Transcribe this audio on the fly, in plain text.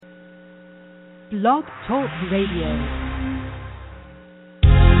Blog Talk Radio.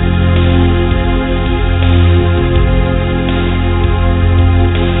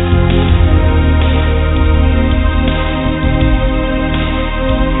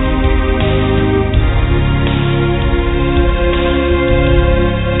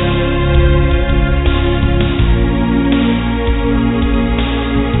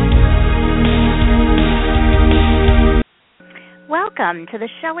 Welcome to the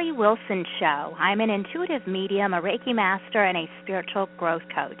Shelly Wilson Show. I'm an intuitive medium, a Reiki master, and a spiritual growth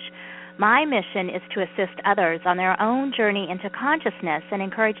coach. My mission is to assist others on their own journey into consciousness and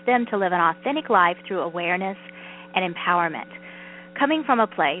encourage them to live an authentic life through awareness and empowerment. Coming from a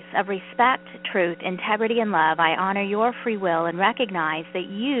place of respect, truth, integrity, and love, I honor your free will and recognize that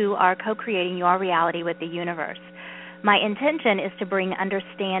you are co-creating your reality with the universe. My intention is to bring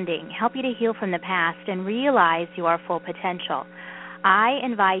understanding, help you to heal from the past, and realize your full potential. I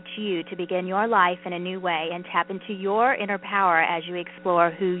invite you to begin your life in a new way and tap into your inner power as you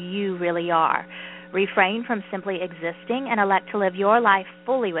explore who you really are. Refrain from simply existing and elect to live your life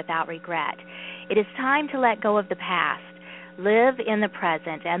fully without regret. It is time to let go of the past, live in the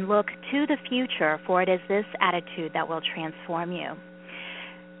present, and look to the future, for it is this attitude that will transform you.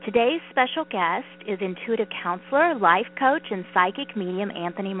 Today's special guest is intuitive counselor, life coach, and psychic medium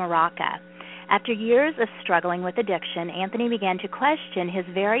Anthony Mrocka. After years of struggling with addiction, Anthony began to question his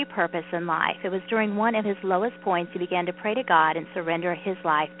very purpose in life. It was during one of his lowest points he began to pray to God and surrender his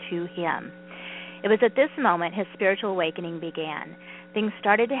life to Him. It was at this moment his spiritual awakening began. Things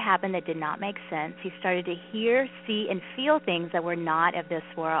started to happen that did not make sense. He started to hear, see, and feel things that were not of this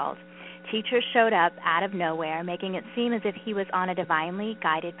world. Teachers showed up out of nowhere, making it seem as if he was on a divinely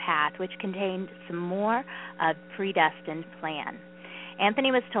guided path, which contained some more of predestined plan.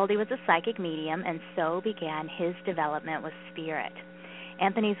 Anthony was told he was a psychic medium, and so began his development with spirit.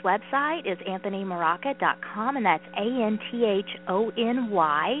 Anthony's website is anthonymrocka.com, and that's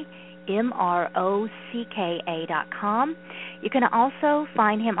ANTHONYMROCKA.com. You can also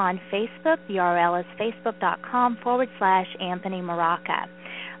find him on Facebook. The URL is facebook.com/Anthony Mrocka.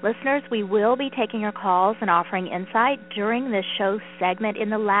 Listeners, we will be taking your calls and offering insight during this show segment in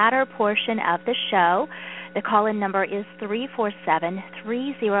the latter portion of the show. The call-in number is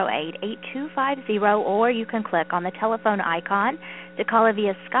 347-308-8250, or you can click on the telephone icon to call it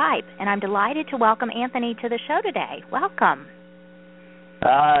via Skype. And I'm delighted to welcome Anthony to the show today. Welcome.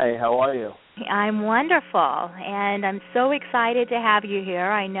 Hi, how are you? I'm wonderful, and I'm so excited to have you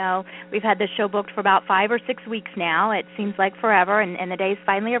here. I know we've had this show booked for about 5 or 6 weeks now. It seems like forever, and the day's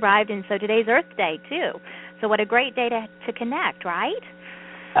finally arrived, and so today's Earth Day, too. So what a great day to connect, right?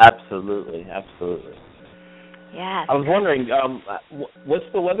 Absolutely, absolutely. Yes. I was wondering, what's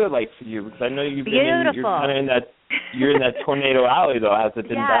the weather like for you? Because I know you're kind of in that tornado alley, though. Has it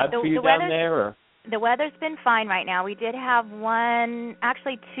been bad for you down there? Or? The weather's been fine right now. We did have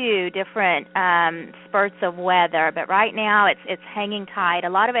two different spurts of weather, but right now it's hanging tight. A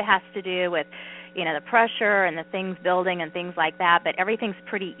lot of it has to do with, the pressure and the things building and things like that, but everything's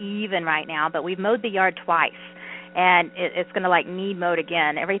pretty even right now. But we've mowed the yard twice, and it's going to need mowed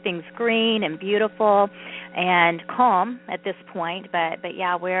again. Everything's green and beautiful and calm at this point, but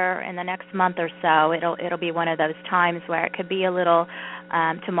yeah, we're in the next month or so. It'll be one of those times where it could be a little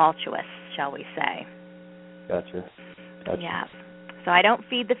tumultuous, shall we say. Gotcha. Yeah. So I don't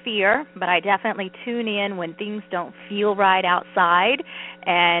feed the fear, but I definitely tune in when things don't feel right outside,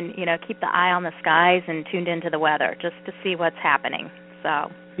 and keep the eye on the skies and tuned into the weather just to see what's happening. So.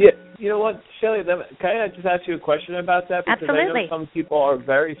 Yeah, you know what, Shelly, can I just ask you a question about that? Because Absolutely. I know some people are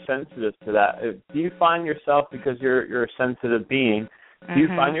very sensitive to that. Do you find yourself, because you're a sensitive being, do you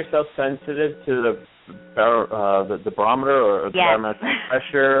find yourself sensitive to the barometer or the barometric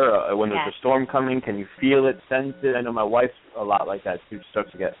pressure? When there's a storm coming, can you feel it, sense it? I know my wife's a lot like that. She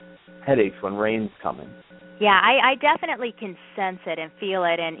starts to get headaches when rain's coming. Yeah, I definitely can sense it and feel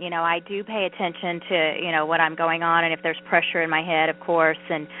it, and, I do pay attention to, what I'm going on, and if there's pressure in my head, of course,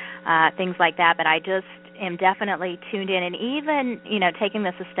 and things like that, but I just am definitely tuned in, and even, taking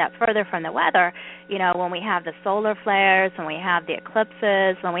this a step further from the weather, when we have the solar flares, when we have the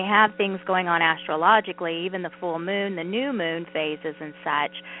eclipses, when we have things going on astrologically, even the full moon, the new moon phases and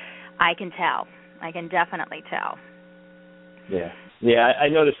such, I can tell. I can definitely tell. Yeah, I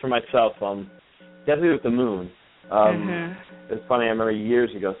noticed for myself, definitely with the moon. It's funny, I remember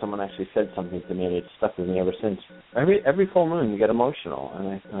years ago someone actually said something to me, and it's stuck with me ever since. Every full moon you get emotional, and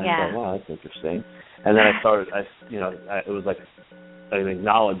I thought, wow, that's interesting. And then it was like an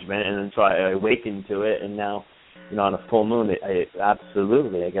acknowledgement, and then so I awakened to it, and now, on a full moon, I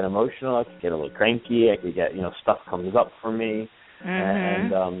get emotional, I could get a little cranky, I could get, stuff comes up for me.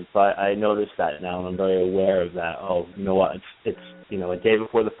 And so I noticed that now, and I'm very aware of that. Oh, you know what? It's a day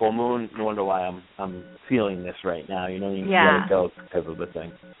before the full moon. No wonder why I'm feeling this right now. You know, you let it go type of a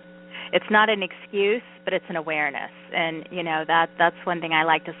thing. It's not an excuse, but it's an awareness. And, that's one thing I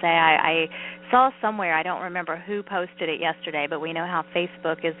like to say. I saw somewhere, I don't remember who posted it yesterday, but we know how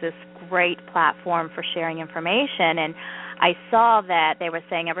Facebook is this great platform for sharing information. And I saw that they were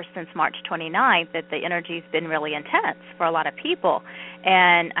saying ever since March 29th that the energy's been really intense for a lot of people.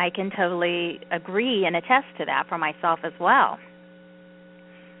 And I can totally agree and attest to that for myself as well.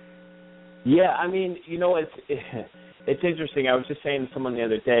 Yeah, I mean, it's interesting. I was just saying to someone the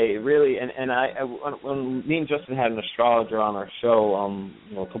other day, really, and I when me and Justin had an astrologer on our show,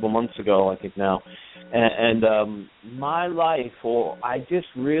 a couple months ago, I think now, and my life, I just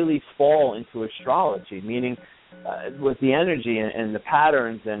really fall into astrology, meaning with the energy and the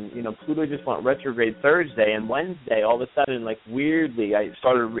patterns, and Pluto just went retrograde Thursday, and Wednesday, all of a sudden, like weirdly, I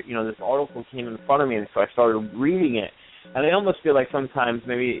started, this article came in front of me, and so I started reading it, and I almost feel like sometimes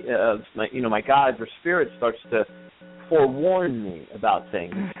maybe my guides or spirit starts to forewarn me about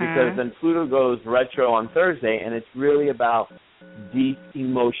things, because then Pluto goes retro on Thursday, and it's really about deep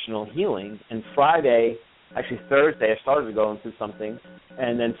emotional healing. And Thursday, I started going through something,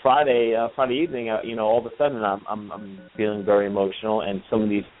 and then Friday evening, all of a sudden I'm feeling very emotional, and some of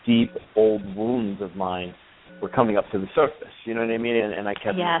these deep old wounds of mine were coming up to the surface. You know what I mean? And I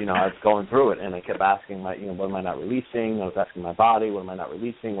kept, I was going through it, and I kept asking what am I not releasing? I was asking my body, what am I not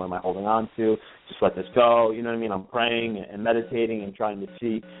releasing? What am I holding on to? Just let this go. You know what I mean? I'm praying and meditating and trying to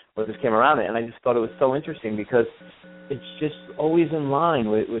see what this came around it. And I just thought it was so interesting because it's just always in line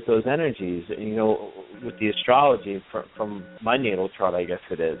with those energies, with the astrology from my natal chart, I guess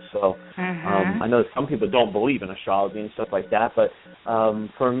it is. So I know some people don't believe in astrology and stuff like that, but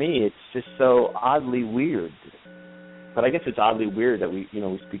for me, it's just so oddly weird. But I guess it's oddly weird that we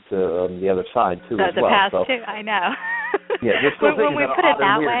speak to the other side too as well. The past so. too, I know. Yeah, there's still things that are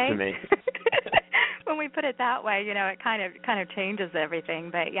odd and weird to me. When we put it that way, it kind of changes everything.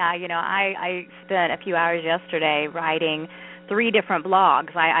 But yeah, I spent a few hours yesterday writing 3 different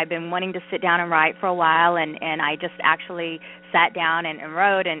blogs. I've been wanting to sit down and write for a while, and I just actually sat down and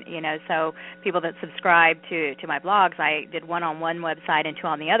wrote. And so people that subscribe to my blogs, I did one on one website and 2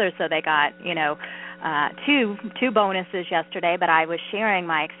 on the other, so they got two bonuses yesterday. But I was sharing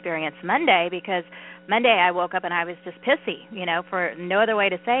my experience Monday because Monday I woke up and I was just pissy, for no other way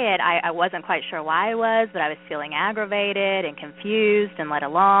to say it. I wasn't quite sure why I was, but I was feeling aggravated and confused and led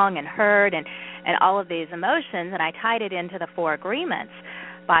along and hurt and all of these emotions, and I tied it into the 4 Agreements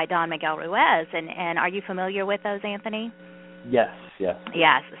by Don Miguel Ruiz. And are you familiar with those, Anthony? Yes.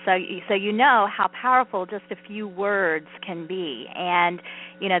 Yes. So you know how powerful just a few words can be. And,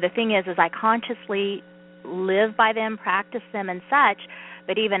 the thing is I consciously live by them, practice them and such,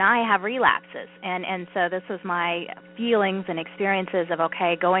 but even I have relapses. And so this was my feelings and experiences of,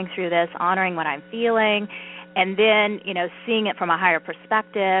 going through this, honoring what I'm feeling, and then, seeing it from a higher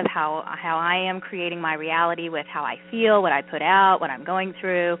perspective, how I am creating my reality with how I feel, what I put out, what I'm going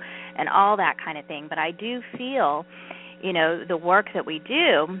through, and all that kind of thing. But I do feel, the work that we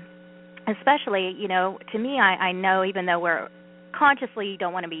do, especially, to me, I know even though we're consciously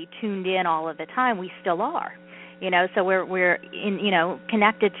don't want to be tuned in all of the time, we still are. So we're in,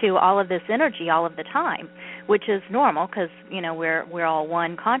 connected to all of this energy all of the time, which is normal because, we're all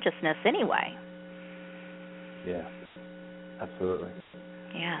one consciousness anyway. Yeah, absolutely.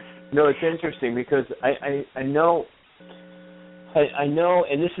 Yes. It's interesting because I know,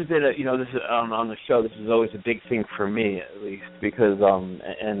 and this has been this is on the show. This is always a big thing for me, at least, because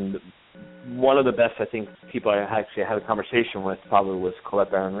and one of the best, I think, people I actually had a conversation with probably was Colette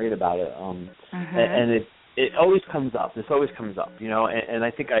Baron Reed about it. And it always comes up. This always comes up, and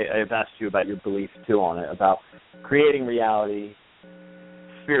I think I've asked you about your belief, too, on it, about creating reality,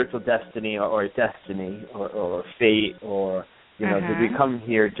 spiritual destiny or destiny or fate, or, did we come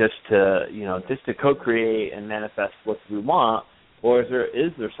here just to co-create and manifest what we want, or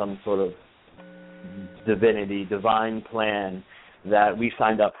is there some sort of divinity, divine plan that we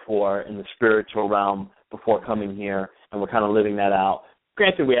signed up for in the spiritual realm before coming here, and we're kind of living that out?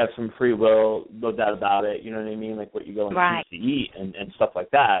 Granted, we have some free will, no doubt about it, you know what I mean, like what you go and choose to eat and stuff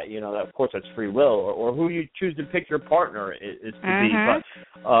like that, that, of course, that's free will, or who you choose to pick your partner is to be,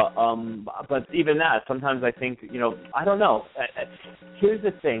 but even that, sometimes I think, I don't know. Here's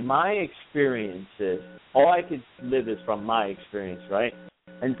the thing, my experiences, all I could live is from my experience, right?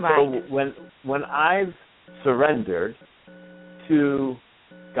 And so when I've surrendered to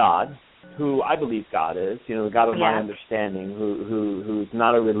God, who I believe God is, the God of my understanding, who's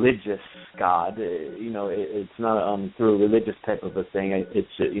not a religious God. It's not through a religious type of a thing. It's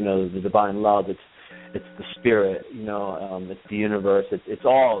the divine love. It's the spirit. It's the universe. It's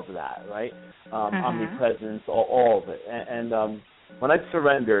all of that, right? Omnipresence, all of it. And when I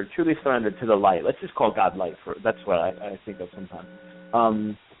truly surrendered to the light, let's just call God light. That's what I think of sometimes.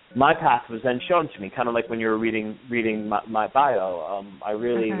 My path was then shown to me, kind of like when you were reading my bio. I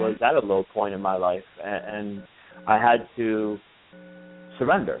really was at a low point in my life, and I had to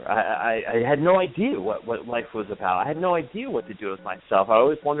surrender. I had no idea what life was about. I had no idea what to do with myself. I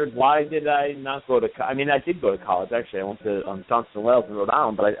always wondered, why did I not go to I did go to college, actually. I went to Johnson & Wales in Rhode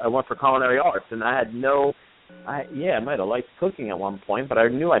Island, but I went for culinary arts, and I had I might have liked cooking at one point, but I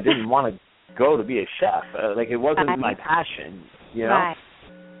knew I didn't want to go to be a chef. It wasn't my passion, Right.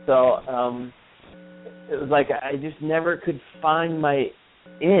 So it was like I just never could find my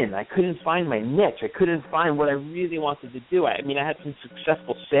I couldn't find my niche. I couldn't find what I really wanted to do. I had some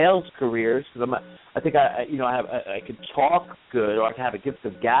successful sales careers because I think I could talk good, or I could have a gift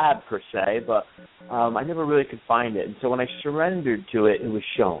of gab per se, but I never really could find it. And so when I surrendered to it, it was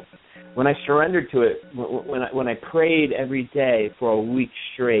shown. When I surrendered to it, when I prayed every day for a week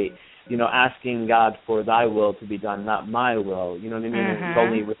straight, asking God for thy will to be done, not my will. You know what I mean? It's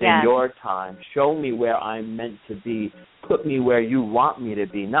only within your time. Show me where I'm meant to be. Put me where you want me to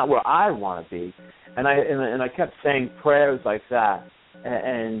be, not where I want to be. And I kept saying prayers like that.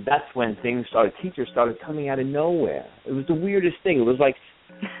 And that's when teachers started coming out of nowhere. It was the weirdest thing. It was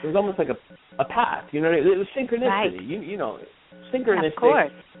almost like a path. It was synchronicity. Right. Synchronistic. Of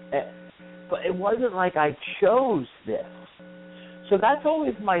course. But it wasn't like I chose this. So that's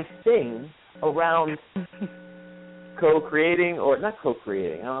always my thing around co-creating, or not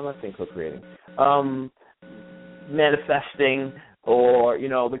co-creating. I'm not saying co-creating. Manifesting, or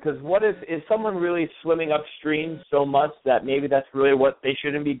because what if is someone really swimming upstream so much that maybe that's really what they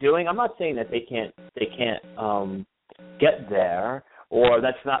shouldn't be doing? I'm not saying that they can't get there, or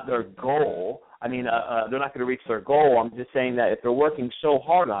that's not their goal. They're not going to reach their goal. I'm just saying that if they're working so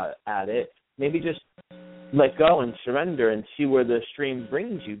hard at it, maybe just let go and surrender and see where the stream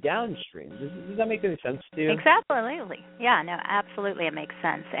brings you downstream. Does that make any sense to you? Absolutely. Yeah, no, absolutely it makes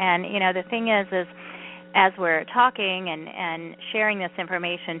sense. And, the thing is as we're talking and sharing this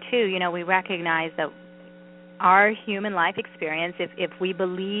information too, we recognize that our human life experience, if we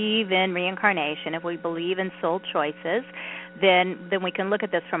believe in reincarnation, if we believe in soul choices, then we can look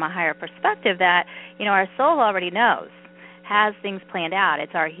at this from a higher perspective that, our soul already knows, has things planned out.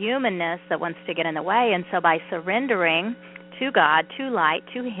 It's our humanness that wants to get in the way, and so by surrendering to God, to light,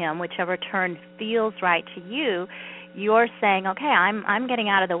 to Him, whichever turn feels right to you, you're saying, okay, I'm getting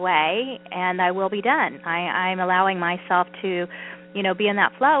out of the way, and I will be done. I'm allowing myself to, be in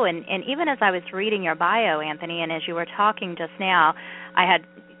that flow. And even as I was reading your bio, Anthony, and as you were talking just now, I had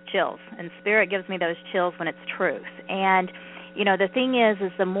chills, and Spirit gives me those chills when it's truth. And, the thing is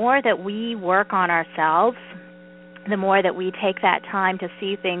the more that we work on ourselves, the more that we take that time to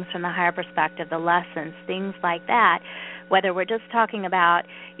see things from the higher perspective, the lessons, things like that, whether we're just talking about,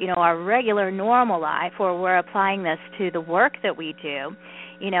 our regular normal life, or we're applying this to the work that we do,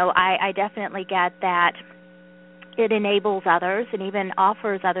 I definitely get that it enables others and even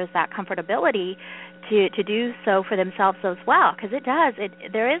offers others that comfortability to do so for themselves as well, because it does.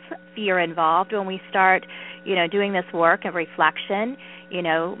 There is fear involved when we start, doing this work of reflection,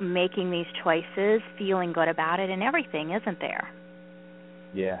 making these choices, feeling good about it and everything, isn't there?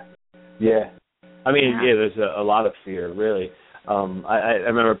 Yeah. There's a lot of fear, really. I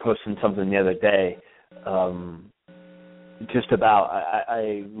remember posting something the other day just about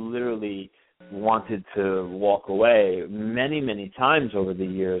I literally wanted to walk away many, many times over the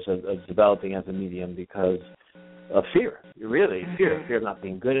years of developing as a medium because of fear, really, fear of not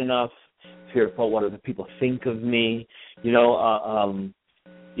being good enough, fear of what other people think of me,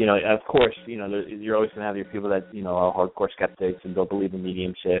 of course, you're always going to have your people that, are hardcore skeptics and don't believe in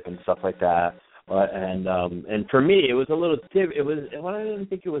mediumship and stuff like that. And for me, it was a little I didn't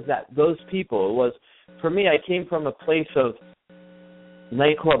think it was those people. It was, for me, I came from a place of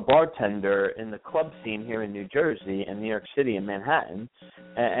nightclub bartender in the club scene here in New Jersey and New York City and Manhattan.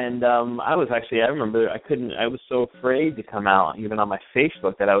 And I remember I was so afraid to come out, even on my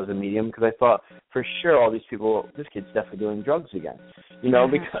Facebook, that I was a medium, because I thought for sure all these people, this kid's definitely doing drugs again,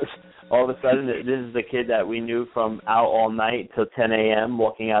 because all of a sudden this is the kid that we knew from out all night till 10 a.m.,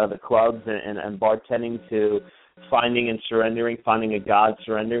 walking out of the clubs and bartending, to finding and surrendering, finding a God,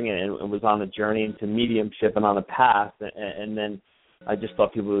 surrendering, and was on a journey into mediumship and on a path, and then I just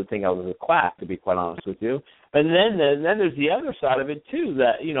thought people would think I was a quack, to be quite honest with you. And then there's the other side of it too,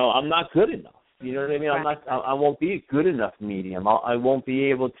 that I'm not good enough. You know what I mean? Right. I won't be a good enough medium. I won't be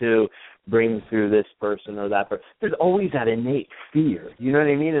able to bring through this person or that person. There's always that innate fear. You know what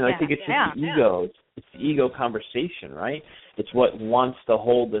I mean? And I think it's just the ego. It's the ego conversation, right? It's what wants to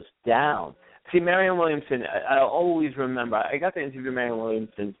hold us down. See, Marianne Williamson, I always remember, I got to interview Marianne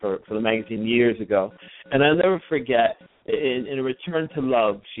Williamson for the magazine years ago, and I'll never forget, in A Return to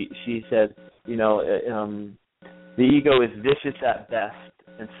Love, she said, the ego is vicious at best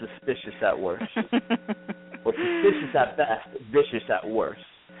and suspicious at worst. Or suspicious at best, vicious at worst.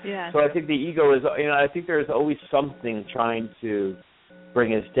 Yeah. So I think the ego is, I think there's always something trying to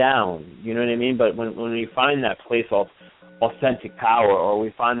bring us down, you know what I mean? But when we find that place of authentic power, or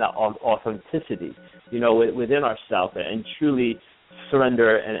we find that authenticity, within ourselves, and truly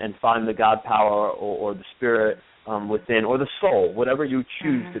surrender and find the God power or the spirit within, or the soul, whatever you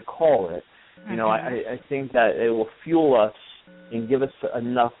choose to call it, I think that it will fuel us and give us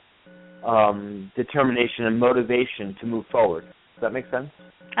enough determination and motivation to move forward. Does that make sense?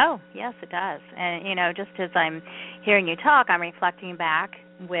 Oh, yes, it does. And, just as I'm hearing you talk, I'm reflecting back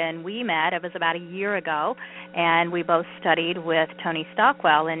when we met. It was about a year ago, and we both studied with Tony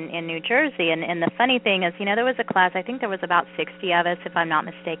Stockwell in New Jersey. And the funny thing is, there was a class, I think there was about 60 of us, if I'm not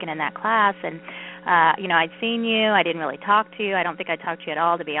mistaken, in that class. And, I'd seen you. I didn't really talk to you. I don't think I talked to you at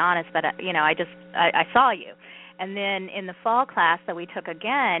all, to be honest, but, I saw you. And then in the fall class that we took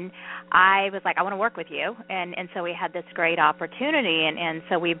again, I was like, I want to work with you. And so we had this great opportunity. And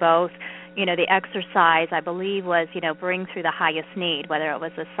so we both, the exercise, I believe, was, bring through the highest need, whether it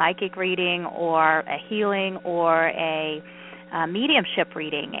was a psychic reading or a healing or a mediumship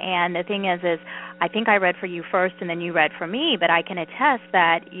reading. And the thing is I think I read for you first and then you read for me, but I can attest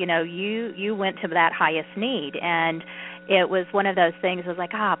that, you went to that highest need. And it was one of those things, it was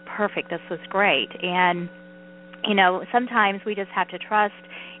like, perfect, this was great. And sometimes we just have to trust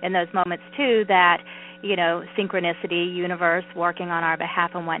in those moments, too, that, synchronicity, universe working on our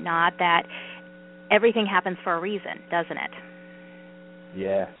behalf and whatnot, that everything happens for a reason, doesn't it?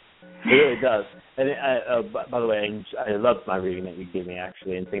 Yeah, it really does. And by the way, I loved my reading that you gave me,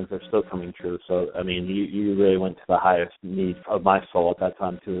 actually, and things are still coming true. So, I mean, you really went to the highest need of my soul at that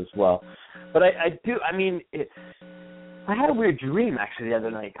time, too, as well. But I had a weird dream, actually, the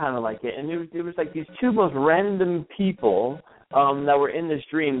other night, kind of like it. And it was like these two most random people that were in this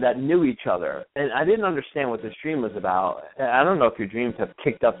dream that knew each other. And I didn't understand what this dream was about. I don't know if your dreams have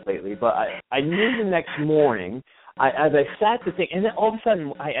kicked up lately, but I knew the next morning, as I sat to think, and then all of a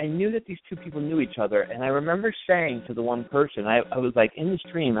sudden I knew that these two people knew each other. And I remember saying to the one person, I was like, in this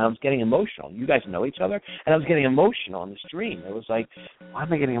dream, I was getting emotional. You guys know each other? And I was getting emotional in this dream. It was like, why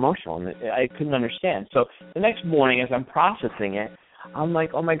am I getting emotional? And I couldn't understand. So the next morning, as I'm processing it, I'm like,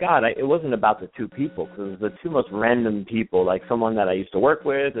 oh my God, it wasn't about the two people, because it was the two most random people, like someone that I used to work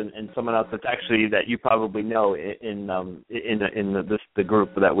with and someone else that's actually that you probably know in the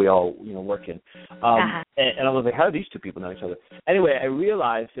group that we all work in. And I was like, how do these two people know each other? Anyway, I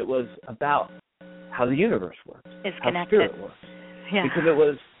realized it was about how the universe works, it's how connected. spirit works, because it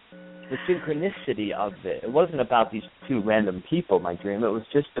was the synchronicity of it. It wasn't about these two random people, my dream. It was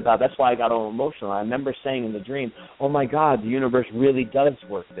just about, that's why I got all emotional. I remember saying in the dream, oh my God, the universe really does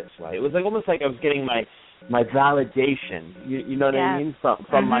work this way. It was like almost like I was getting my validation, you know what I mean, from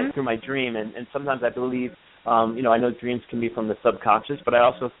through my dream. And sometimes I believe, I know dreams can be from the subconscious, but I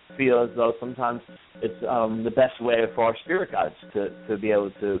also feel as though sometimes it's the best way for our spirit guides to be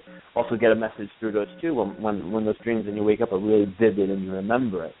able to also get a message through those too, when those dreams and you wake up are really vivid and you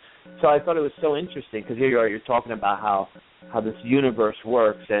remember it. So I thought it was so interesting, because here you are, you're talking about how this universe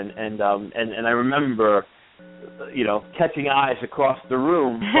works, and I remember, catching eyes across the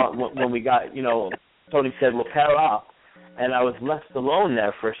room when we got, Tony said, well, pair up, and I was left alone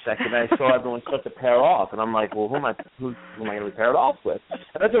there for a second. I saw everyone start to pair off, and I'm like, well, who am I going to be paired off with?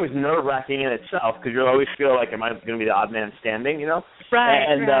 And that's always nerve-wracking in itself, because you always feel like, am I going to be the odd man standing, Right.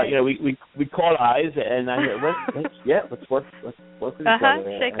 And we caught eyes, and I said, let's work with each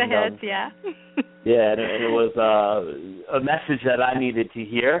other. Shake the heads, yeah. Yeah, and it was a message that I needed to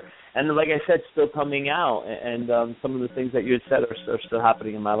hear. And like I said, still coming out, and some of the things that you had said are still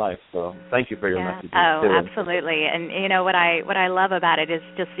happening in my life. So thank you for your message. Oh, absolutely. And what I love about it is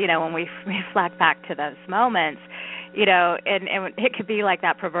just when we reflect back to those moments, and it could be like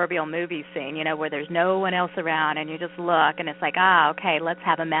that proverbial movie scene, where there's no one else around, and you just look, and it's like, okay, let's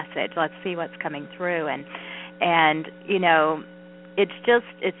have a message, let's see what's coming through, and it's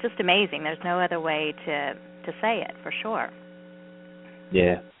just amazing. There's no other way to say it, for sure.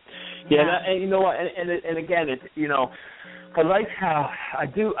 Yeah. Yeah, and you know what? And again, it's I like how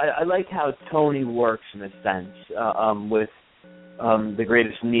I like how Tony works in a sense with the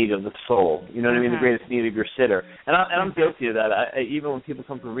greatest need of the soul. You know what I mean? The greatest need of your sitter. And I'm guilty of that. Even when people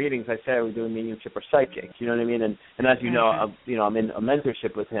come for readings, I say I would do a mediumship or psychic. You know what I mean? And as you know, I'm in a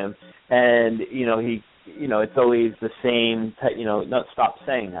mentorship with him, and it's always the same. No, stop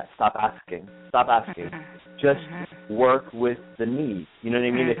saying that. Stop asking. Just work with the need. You know what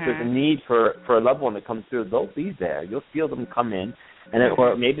I mean? If there's a need for a loved one to come through, they'll be there. You'll feel them come in,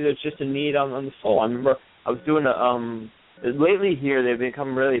 or maybe there's just a need on the soul. I remember I was doing lately here, they've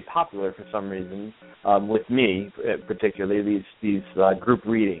become really popular for some reason, with me particularly, these group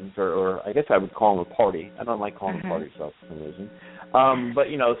readings, or I guess I would call them a party. I don't like calling them parties for some reason. But,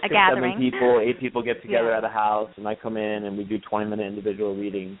 6, 7 people, 8 people get together at a house, and I come in and we do 20-minute individual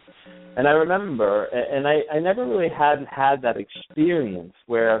readings. And I remember, and I never really had that experience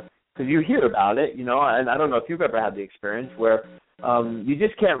where, because you hear about it, and I don't know if you've ever had the experience where you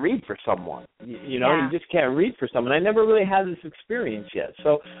just can't read for someone. You just can't read for someone. I never really had this experience yet.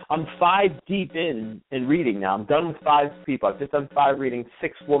 So I'm 5 deep in reading now. I'm done with 5 people. I've just done 5 readings.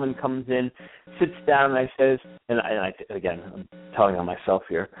 6th woman comes in, sits down, and I says, again, I'm telling on myself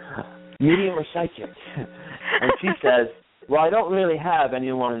here, medium or psychic? And she says, well, I don't really have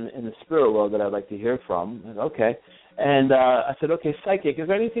anyone in the spirit world that I'd like to hear from. I said, okay. And I said, okay, psychic, is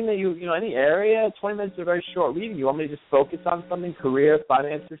there anything that any area? 20 minutes is a very short reading. You want me to just focus on something, career,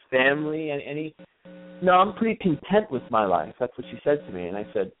 finances, family, any? No, I'm pretty content with my life. That's what she said to me. And I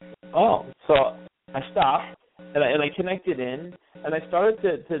said, oh. So I stopped, and I connected in, and I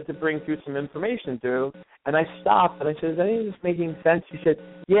started to bring through some information through, and I stopped, and I said, is any of this making sense? She said,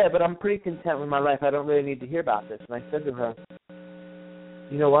 yeah, but I'm pretty content with my life. I don't really need to hear about this. And I said to her,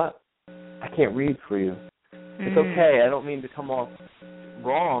 you know what? I can't read for you. It's okay. I don't mean to come off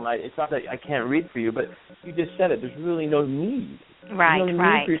wrong. It's not that I can't read for you, but you just said it. There's really no need. Right, no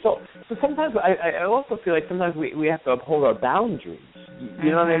need for you. So sometimes I also feel like sometimes we have to uphold our boundaries.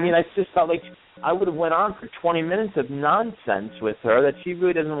 You know what I mean? I just felt like I would have went on for 20 minutes of nonsense with her that she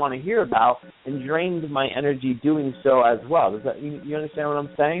really doesn't want to hear about, and drained my energy doing so as well. Does that you understand what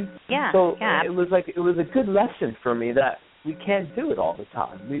I'm saying? Yeah. So it was a good lesson for me that we can't do it all the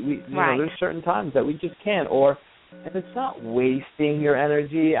time. We there's certain times that we just can't, and it's not wasting your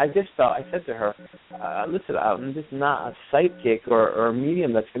energy. I said to her, listen, I'm just not a psychic or a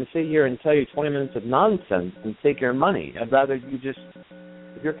medium that's going to sit here and tell you 20 minutes of nonsense and take your money. I'd rather you just,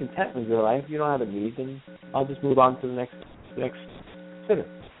 if you're content with your life, you don't have a need, then I'll just move on to the next sitter.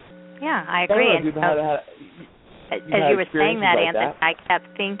 Yeah, I agree. As you were saying that, like Anthony, I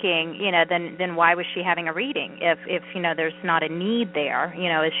kept thinking, then why was she having a reading? If there's not a need there,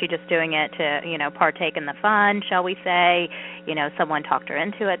 is she just doing it to, partake in the fun, shall we say? Someone talked her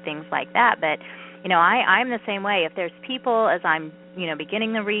into it, things like that. But, I'm the same way. If there's people as I'm,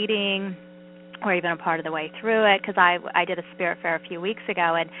 beginning the reading or even a part of the way through it, because I did a spirit fair a few weeks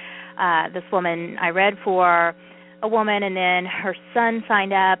ago, and this woman I read for, a woman, and then her son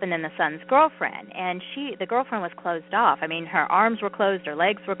signed up, and then the son's girlfriend. And the girlfriend was closed off. I mean, her arms were closed, her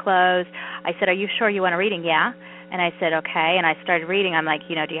legs were closed. I said, are you sure you want a reading? Yeah. And I said, okay. And I started reading. I'm like,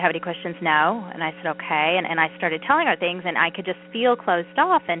 do you have any questions? No. And I said, okay. And I started telling her things, and I could just feel closed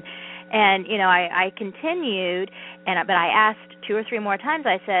off. And I continued, but I asked 2 or 3 more times.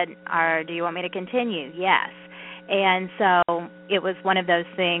 I said, do you want me to continue? Yes. And so it was one of those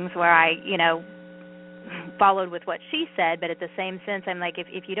things where I, followed with what she said, but at the same sense, I'm like,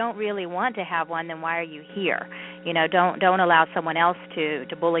 if you don't really want to have one, then why are you here? Don't allow someone else to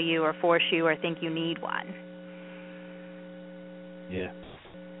bully you or force you or think you need one. Yeah.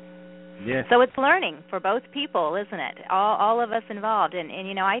 Yeah. So it's learning for both people, isn't it? All of us involved, and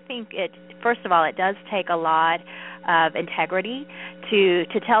I think first of all, it does take a lot of integrity to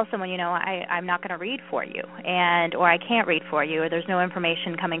tell someone, I'm not going to read for you, or I can't read for you, or there's no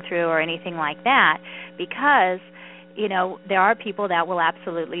information coming through or anything like that, because there are people that will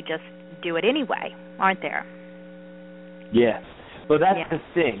absolutely just do it anyway, aren't there? Yeah. Well, that's the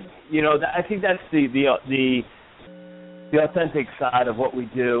thing. I think that's the authentic side of what we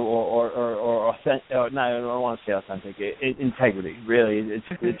do, or authentic. No, I don't want to say authentic. Integrity, really.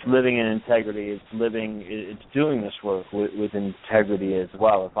 It's living in integrity. It's doing this work with integrity as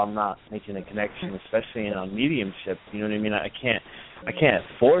well. If I'm not making a connection, especially on mediumship, you know what I mean. I can't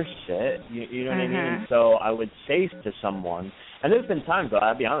force it. You know what I mean. So I would say to someone, and there's been times,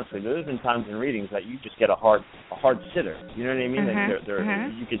 I'll be honest with you, there's been times in readings that you just get a hard sitter. You know what I mean.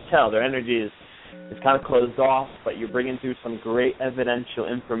 Like you could tell their energy is. It's kind of closed off, but you're bringing through some great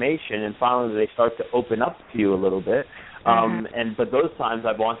evidential information, and finally they start to open up to you a little bit. But those times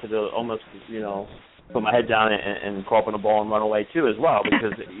I've wanted to almost, put my head down and crawl up in a ball and run away too as well,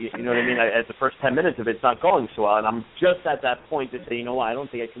 because you know what I mean. At the first 10 minutes of it's not going so well, and I'm just at that point to say, you know what, I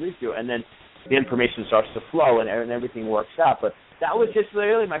don't think I can reach you, and then the information starts to flow and everything works out. But that was just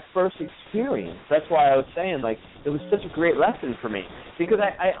really my first experience. That's why I was saying, like, it was such a great lesson for me, because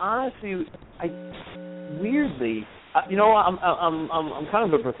I honestly, weirdly, you know, I'm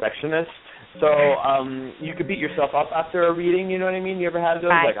kind of a perfectionist. So you could beat yourself up after a reading, you know what I mean? You ever had those?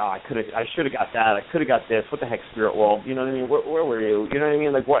 Right. Like, I should have got that. I could have got this. What the heck, spirit world? You know what I mean? Where were you? You know what I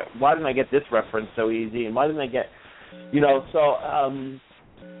mean? Like, why didn't I get this reference so easy? And why didn't I get, you know? So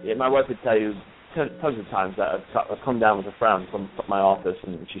yeah, my wife would tell you tons of times that I've come down with a frown from my office,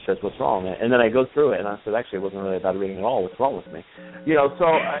 and she says, "What's wrong?" And then I go through it, and I said, "Actually, it wasn't really a bad reading at all. What's wrong with me?" You know, so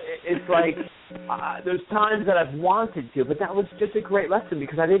it's like there's times that I've wanted to, but that was just a great lesson,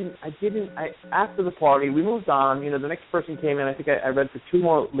 because I after the party, we moved on. You know, the next person came in. I think I read for 2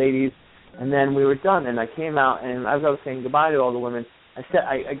 more ladies, and then we were done. And I came out, and as I was saying goodbye to all the women,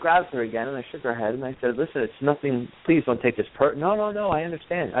 I grabbed her again, and I shook her head, and I said, "Listen, it's nothing. Please don't take this No, I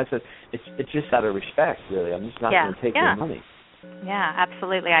understand." I said, "It's just out of respect, really. I'm just not going to take your money." Yeah,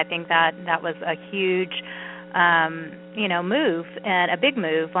 absolutely. I think that was a huge, you know, move, and a big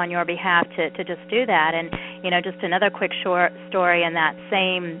move on your behalf to just do that. And, you know, just another quick short story in that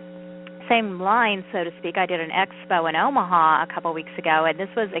same line, so to speak. I did an expo in Omaha a couple weeks ago, and this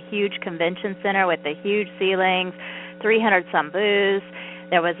was a huge convention center with the huge ceilings, 300-some booths.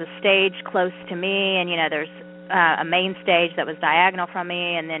 There was a stage close to me, and, you know, there's a main stage that was diagonal from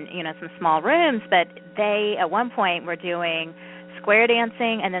me, and then, you know, some small rooms. But they, at one point, were doing square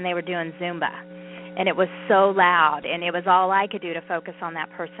dancing, and then they were doing Zumba. And it was so loud, and it was all I could do to focus on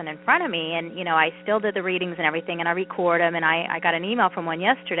that person in front of me. And, you know, I still did the readings and everything, and I record them, and I got an email from one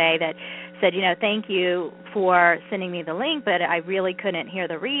yesterday that said, you know, "Thank you for sending me the link, but I really couldn't hear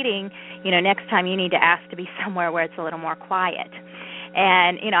the reading. You know, next time you need to ask to be somewhere where it's a little more quiet."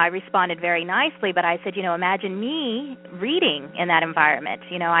 And, you know, I responded very nicely, but I said, you know, imagine me reading in that environment.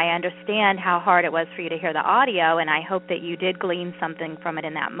 You know, I understand how hard it was for you to hear the audio, and I hope that you did glean something from it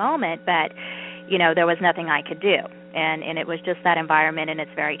in that moment, but, you know, there was nothing I could do. And it was just that environment, and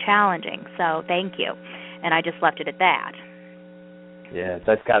it's very challenging. So thank you. And I just left it at that. Yeah,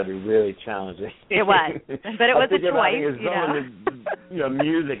 that's got to be really challenging. It was, but it was a choice, you know. You know,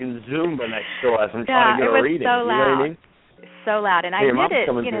 music and Zumba next door as I'm trying to get a reading. So loud. You know what I mean? So loud, and I Your did mom's it.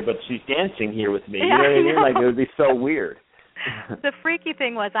 coming you know, through, but she's dancing here with me. Yeah, You know what I mean? I know. Like, it would be so weird. The freaky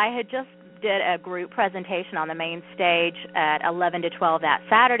thing was I had just did a group presentation on the main stage at 11 to 12 that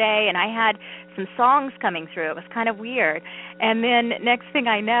Saturday, and I had some songs coming through. It was kind of weird. And then next thing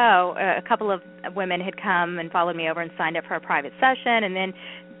I know, a couple of women had come and followed me over and signed up for a private session, and then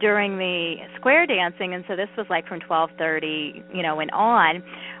during the square dancing, and so this was like from 12:30, you know, and on,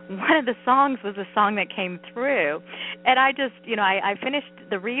 one of the songs was a song that came through. And I just, you know, I finished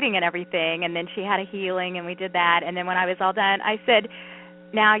the reading and everything, and then she had a healing, and we did that. And then when I was all done, I said,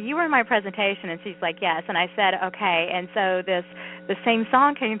 "Now, you were in my presentation," and she's like, "Yes." And I said, "Okay." And so the same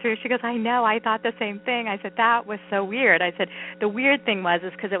song came through. She goes, "I know, I thought the same thing." I said, "That was so weird." I said, "The weird thing was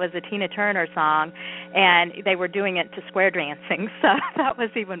because it was a Tina Turner song, and they were doing it to square dancing, so that was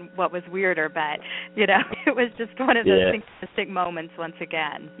even what was weirder." But, you know, it was just one of those synchronistic moments once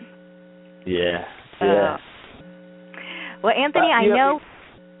again. Yeah, Well, Anthony, I know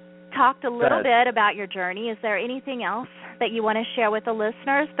talked a little bit about your journey. Is there anything else that you want to share with the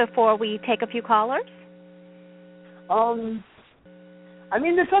listeners before we take a few callers? I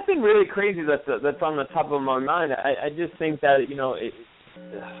mean, there's nothing really crazy that's on the top of my mind. I just think that, you know,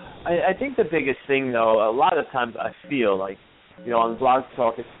 I think the biggest thing, though, a lot of times I feel like, you know, on Blog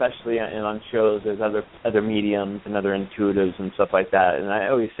Talk especially and on shows, there's other mediums and other intuitives and stuff like that. And I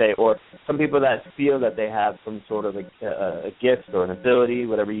always say, or some people that feel that they have some sort of a gift or an ability,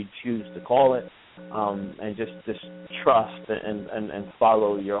 whatever you choose to call it, and just trust and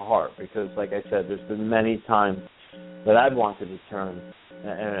follow your heart. Because, like I said, there's been many times that I've wanted to turn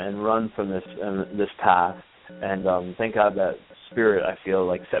and run from this path. And thank God that Spirit, I feel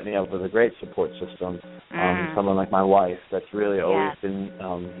like, set me up with a great support system. Someone like my wife that's really always been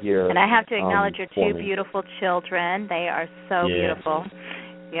here. And I have to acknowledge your two beautiful children. They are so beautiful.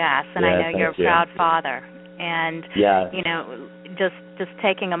 Yes, and I know you're a proud father. And, you know, just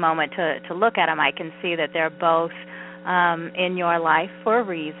taking a moment to look at them, I can see that they're both in your life for a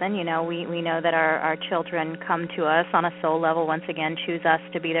reason. You know, we know that our children come to us on a soul level, once again, choose us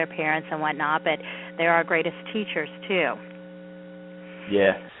to be their parents and whatnot, but they're our greatest teachers, too.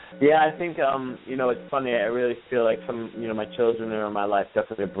 Yeah, I think, you know, it's funny. I really feel like you know, my children in my life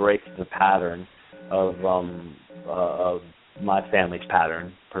definitely break the pattern of my family's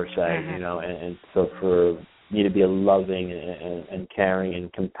pattern per se, you know, and so for me to be a loving and caring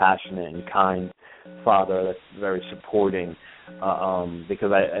and compassionate and kind father that's very supporting,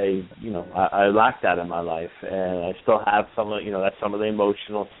 because I lacked that in my life, and I still have that's some of the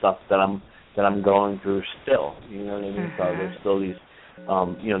emotional stuff that I'm going through still, you know what I mean? So there's still these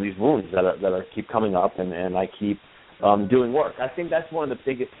these wounds that keep coming up, and I keep doing work. I think that's one of the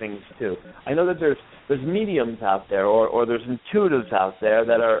biggest things too. I know that there's mediums out there, or there's intuitives out there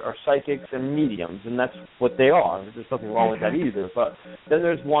that are psychics and mediums, and that's what they are. There's nothing wrong with that either. But then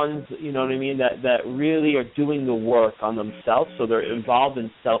there's ones, you know what I mean, that really are doing the work on themselves, so they're involved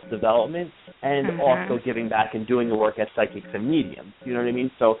in self-development and also giving back and doing the work as psychics and mediums. You know what I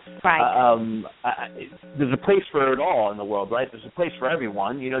mean? So there's a place for it all in the world, right? There's a place for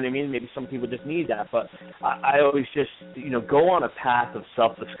everyone. You know what I mean? Maybe some people just need that, but I always just go on a path of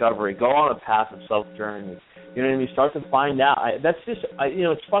self-discovery, go on a path of self-journey. You know what I mean? Start to find out.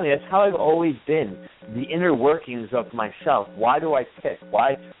 It's funny. That's how I've always been. The inner workings of myself. Why do I tick?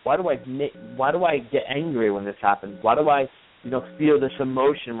 Why do I get angry when this happens? Why do I, feel this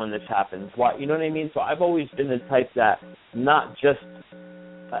emotion when this happens? Why? You know what I mean? So I've always been the type that not just.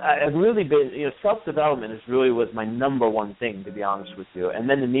 I've really been, self-development was my number one thing, to be honest with you. And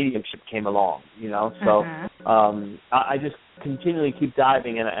then the mediumship came along, So I just continually keep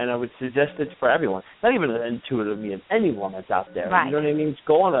diving, and I would suggest it's for everyone. Not even an intuitive medium, anyone that's out there. Right. You know what I mean? Just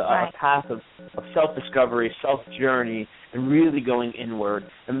go on a path of self-discovery, self-journey, and really going inward.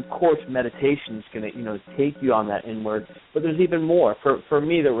 And, of course, meditation is going to, take you on that inward. But there's even more. For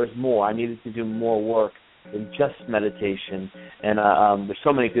me, there was more. I needed to do more work than just meditation, and there's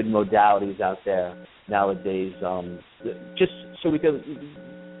so many good modalities out there nowadays, just so we can,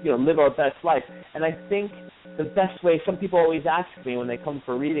 live our best life. And I think the best way, some people always ask me when they come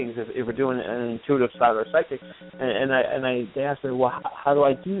for readings if we're doing an intuitive side or psychic, and they ask me, well, how do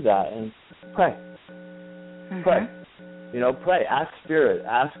I do that? And pray, pray, ask Spirit,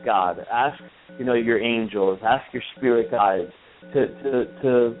 ask God, ask your angels, ask your spirit guides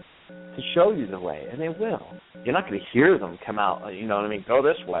to show you the way, and they will. You're not going to hear them come out, go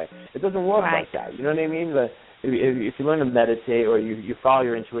this way. It doesn't work like that, you know what I mean? But if you learn to meditate or you follow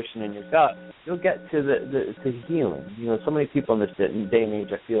your intuition and your gut, you'll get to healing. So many people in this day and age,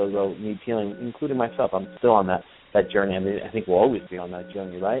 I feel as though need healing, including myself. I'm still on that journey. I mean, I think we'll always be on that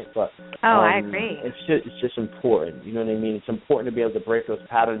journey, right? But I agree. It's just important, you know what I mean? It's important to be able to break those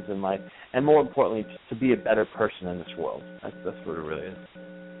patterns in life, and more importantly, to be a better person in this world. That's what it really is.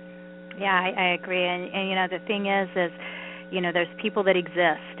 Yeah, I agree. And the thing is, there's people that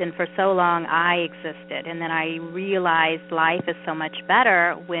exist, and for so long I existed, and then I realized life is so much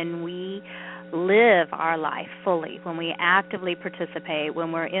better when we live our life fully, when we actively participate,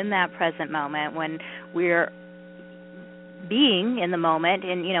 when we're in that present moment, when we're being in the moment,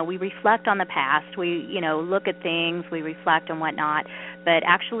 and, we reflect on the past, we, look at things, we reflect and whatnot, but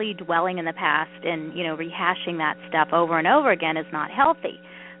actually dwelling in the past and, rehashing that stuff over and over again is not healthy.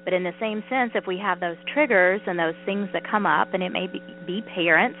 But in the same sense, if we have those triggers and those things that come up, and it may be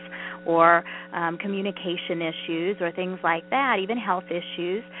parents or communication issues or things like that, even health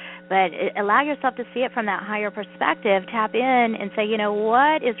issues, but allow yourself to see it from that higher perspective, tap in and say,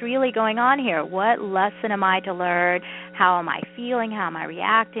 what is really going on here? What lesson am I to learn? How am I feeling? How am I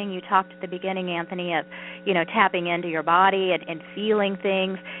reacting? You talked at the beginning, Anthony, of, tapping into your body and feeling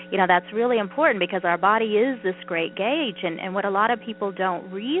things. That's really important because our body is this great gauge. And what a lot of people don't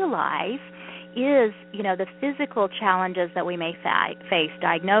realize is, the physical challenges that we may face,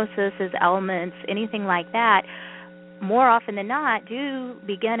 diagnoses, ailments, anything like that, more often than not do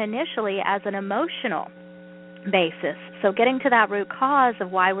begin initially as an emotional basis. So getting to that root cause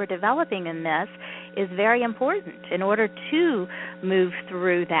of why we're developing in this is very important in order to move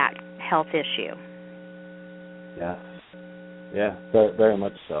through that health issue. Yeah, very, very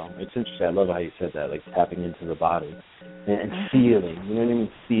much so. It's interesting. I love how you said that, like tapping into the body and feeling. You know what I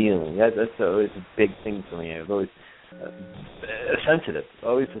mean? Feeling. That's always a big thing for me. I've always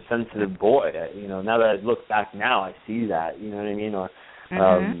always a sensitive boy. Now that I look back now, I see that. You know what I mean? Or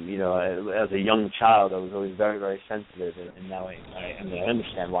as a young child, I was always very, very sensitive, and now I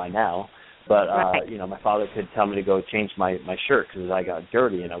understand why now. But my father could tell me to go change my shirt because I got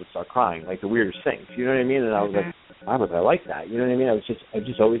dirty, and I would start crying, like the weirdest things. You know what I mean? And I was like, why was I like that? You know what I mean? I've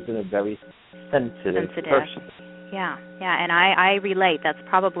just always been a very sensitive person. Yeah, and I relate. That's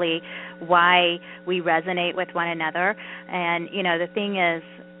probably why we resonate with one another. And, the thing is,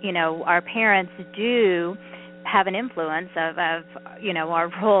 our parents do have an influence of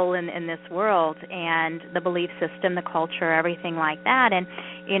our role in this world and the belief system, the culture, everything like that. And,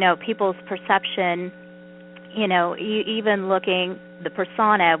 people's perception, even looking the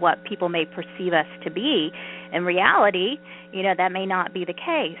persona, what people may perceive us to be, in reality, that may not be the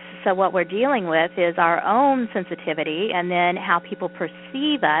case. So what we're dealing with is our own sensitivity, and then how people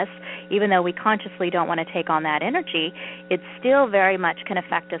perceive us, even though we consciously don't want to take on that energy, it still very much can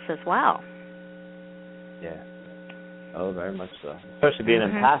affect us as well. Yeah. Oh, very much so. Especially being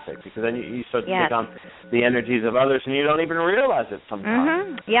empathic, because then you start to take on the energies of others, and you don't even realize it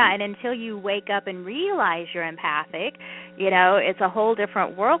sometimes. Yeah, and until you wake up and realize you're empathic, it's a whole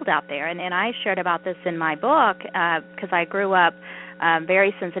different world out there. And I shared about this in my book because I grew up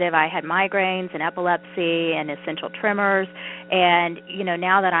very sensitive. I had migraines and epilepsy and essential tremors. And,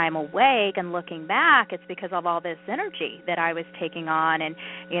 now that I'm awake and looking back, it's because of all this energy that I was taking on. And,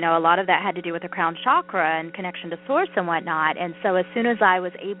 a lot of that had to do with the crown chakra and connection to source and whatnot. And so as soon as I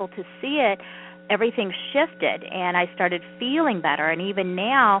was able to see it, everything shifted, and I started feeling better. And even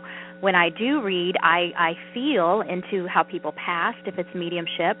now, when I do read, I feel into how people passed, if it's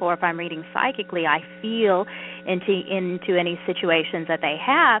mediumship, or if I'm reading psychically, I feel into any situations that they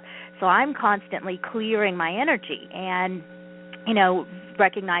have. So I'm constantly clearing my energy and,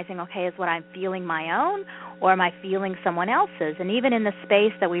 recognizing, okay, is what I'm feeling my own, or am I feeling someone else's? And even in the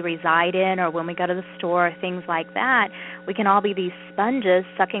space that we reside in, or when we go to the store, things like that, we can all be these sponges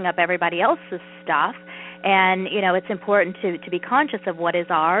sucking up everybody else's stuff. And, it's important to be conscious of what is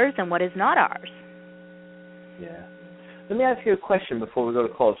ours and what is not ours. Yeah. Let me ask you a question before we go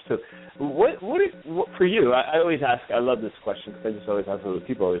to calls, too. What for you, I always ask, I love this question because I just always ask other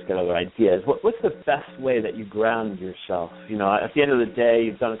people, always get other ideas. What's the best way that you ground yourself? At the end of the day,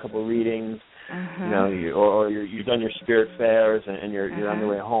 you've done a couple of readings, you've done your spirit fairs, and you're on your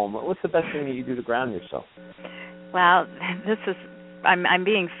way home. What's the best thing that you do to ground yourself? Well, I'm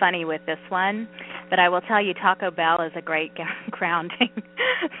being funny with this one, but I will tell you Taco Bell is a great grounding.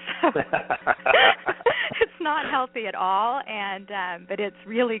 So it's not healthy at all, but it's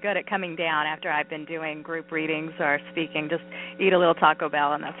really good at coming down after I've been doing group readings or speaking. Just eat a little Taco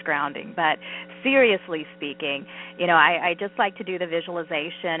Bell and that's grounding. But seriously speaking, I just like to do the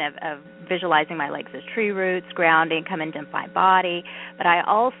visualization of visualizing my legs as tree roots, grounding, come into my body. But I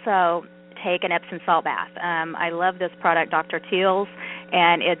also take an Epsom salt bath. I love this product, Dr. Teal's,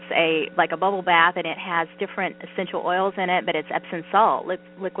 and it's like a bubble bath, and it has different essential oils in it, but it's Epsom salt,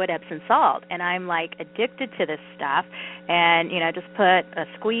 liquid Epsom salt, and I'm like addicted to this stuff, and just put a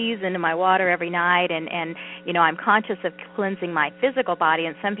squeeze into my water every night, and I'm conscious of cleansing my physical body,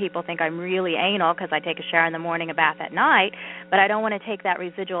 and some people think I'm really anal because I take a shower in the morning, a bath at night, but I don't want to take that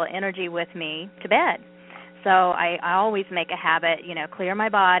residual energy with me to bed. So I always make a habit, clear my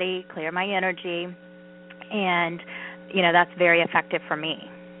body, clear my energy, and, that's very effective for me.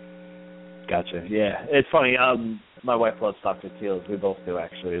 Gotcha. Yeah. It's funny. My wife loves Dr. Teal's. We both do,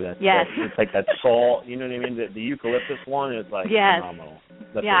 actually. Yes. It's like that salt, you know what I mean? The eucalyptus one is like phenomenal.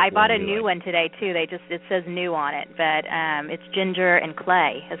 That's I bought a new one today, too. It says new on it, but it's ginger and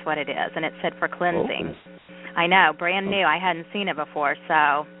clay is what it is, and it said for cleansing. Oh. I know, brand new. I hadn't seen it before,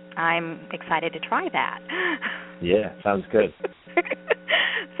 so I'm excited to try that. Yeah, sounds good.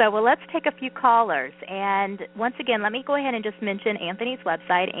 So, let's take a few callers. And once again, let me go ahead and just mention Anthony's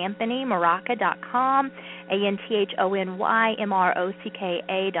website, AnthonyMrocka.com,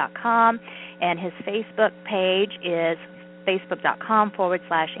 AnthonyMrocka.com, and his Facebook page is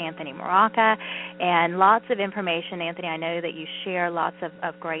facebook.com/Anthony Mrocka, and lots of information. Anthony, I know that you share lots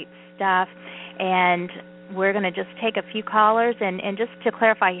of great stuff, and we're going to just take a few callers, and just to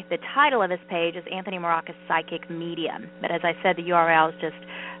clarify, the title of his page is Anthony Mrocka Psychic Medium. But as I said, the URL is just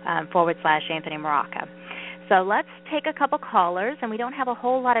 /Anthony Mrocka. So let's take a couple callers, and we don't have a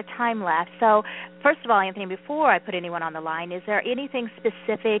whole lot of time left. So first of all, Anthony, before I put anyone on the line, is there anything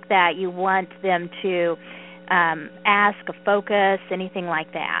specific that you want them to ask, a focus, anything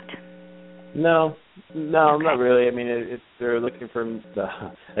like that? No, not really. I mean, if they're looking for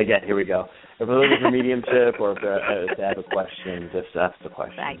again, here we go. If they're looking for mediumship, or if they have a question, just ask the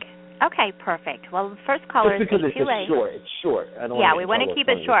question. Right. Okay, perfect. Well, the first caller is because it's short. It's short. We want to keep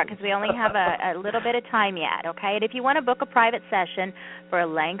it short because we only have a little bit of time yet, okay? And if you want to book a private session for a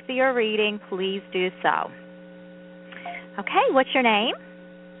lengthier reading, please do so. Okay, what's your name?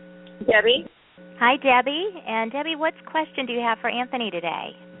 Debbie. Hi, Debbie. And Debbie, what question do you have for Anthony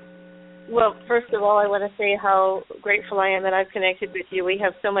today? Well, first of all, I want to say how grateful I am that I've connected with you. We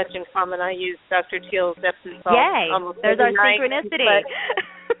have so much in common. I use Dr. Teal's Epsom salt. Yay! There's our synchronicity.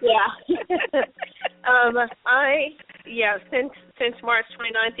 Since March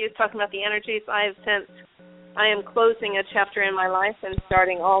 29th, you were talking about the energies. I am closing a chapter in my life and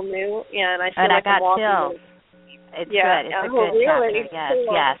starting all new, and I feel like I'm walking. Chills. It's good. It's a good chapter. Yes,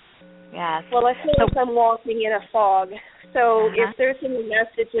 cool. yes. Yes. Well, I feel like I'm walking in a fog. So if there's any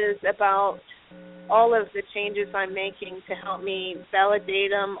messages about all of the changes I'm making to help me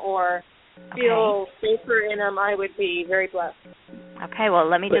validate them or feel safer in them, I would be very blessed. Okay, well,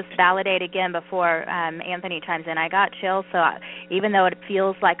 let me just validate again before Anthony chimes in. I got chills, so even though it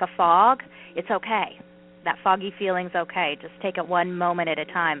feels like a fog, it's okay. That foggy feeling's okay. Just take it one moment at a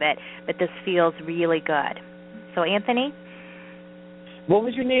time, but this feels really good. So, Anthony? What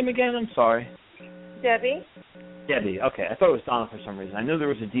was your name again? I'm sorry. Debbie. Debbie. Okay, I thought it was Donna for some reason. I knew there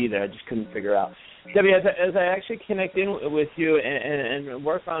was a D there. I just couldn't figure out. Debbie, as I actually connect in with you and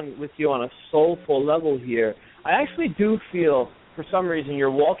work with you on a soulful level here, I actually do feel, for some reason,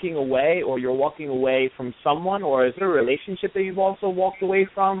 you're walking away, or you're walking away from someone, or is there a relationship that you've also walked away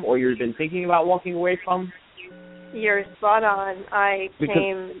from, or you've been thinking about walking away from? You're spot on.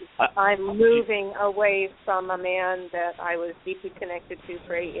 I'm moving away from a man that I was deeply connected to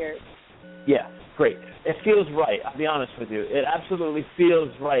for 8 years. Yeah, great. It feels right. I'll be honest with you. It absolutely feels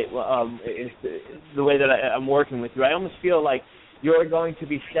right. The way that I'm working with you, I almost feel like you're going to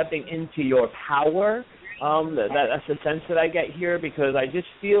be stepping into your power. That's the sense that I get here, because I just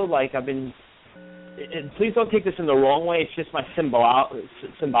feel like I've been. And please don't take this in the wrong way. It's just my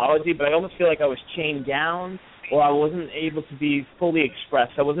symbology, but I almost feel like I was chained down, or I wasn't able to be fully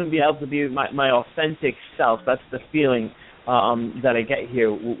expressed. I wasn't able to be my authentic self. That's the feeling that I get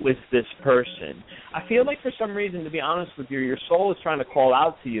here with this person. I feel like for some reason, to be honest with you, your soul is trying to call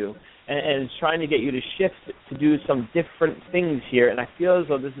out to you and it's trying to get you to shift to do some different things here. And I feel as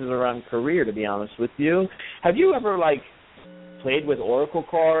though this is around career, to be honest with you. Have you ever, played with oracle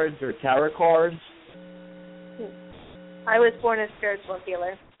cards or tarot cards? I was born a spiritual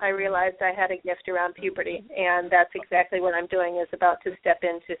healer. I realized I had a gift around puberty, and that's exactly what I'm doing, is about to step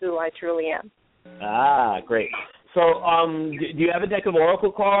into who I truly am. Ah, great. So, do you have a deck of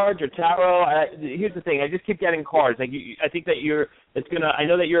oracle cards or tarot? Here's the thing: I just keep getting cards. I think that I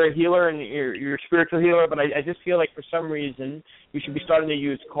know that you're a healer and you're a spiritual healer, but I just feel like for some reason you should be starting to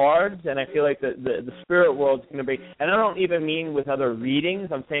use cards. And I feel like the spirit world's going to be. And I don't even mean with other readings.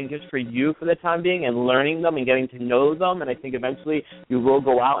 I'm saying just for you for the time being, and learning them and getting to know them. And I think eventually you will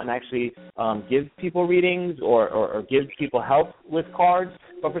go out and actually give people readings or give people help with cards.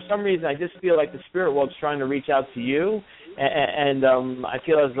 But for some reason, I just feel like the spirit world's trying to reach out to you, and I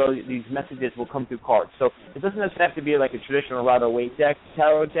feel as though these messages will come through cards. So it doesn't necessarily have to be like a traditional Rider-Waite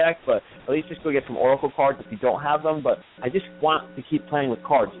tarot deck, but at least just go get some oracle cards if you don't have them. But I just want to keep playing with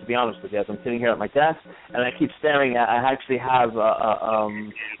cards, to be honest with you, as I'm sitting here at my desk, and I keep staring at. I actually have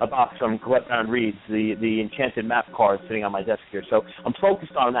a box from Colette Baron Reed's, the Enchanted Map cards sitting on my desk here. So I'm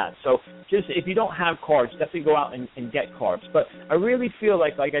focused on that. So just if you don't have cards, definitely go out and get cards. But I really feel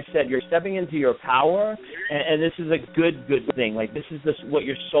like I said, you're stepping into your power, and this is a good thing. This is what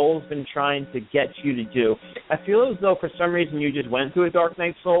your soul's been trying to get you to do. I feel as though for some reason you just went through a dark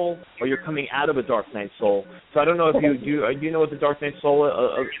night soul, or you're coming out of a dark night soul. So I don't know if do you know what the dark night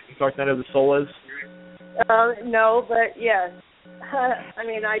dark night of the soul is? No, but yes. I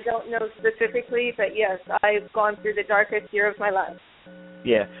mean, I don't know specifically, but yes, I've gone through the darkest year of my life.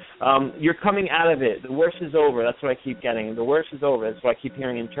 Yeah. You're coming out of it. The worst is over. That's what I keep getting. The worst is over. That's what I keep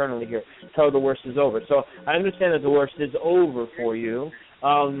hearing internally here. Tell the worst is over. So I understand that the worst is over for you.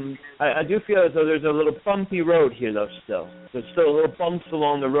 I do feel as though there's a little bumpy road here, though, still. There's still a little bumps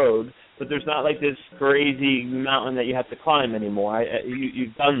along the road, but there's not like this crazy mountain that you have to climb anymore.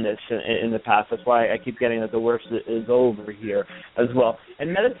 You've done this in the past. That's why I keep getting that the worst is over here as well.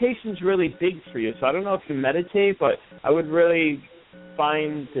 And meditation's really big for you. So I don't know if you meditate, but I would really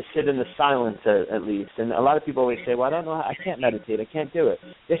find to sit in the silence at least. And a lot of people always say, well, I don't know, I can't meditate, I can't do it.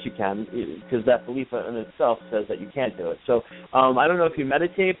 Yes, you can, because that belief in itself says that you can't do it. So I don't know if you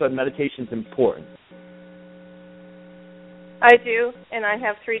meditate, but meditation's important. I do, and I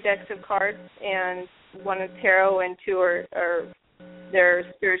have 3 decks of cards, and 1 is tarot and 2 are they're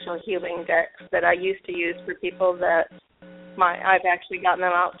spiritual healing decks that I used to use for people that I've actually gotten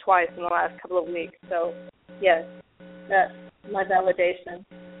them out twice in the last couple of weeks. So, yes, that's my validation.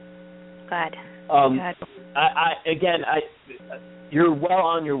 Good. You're well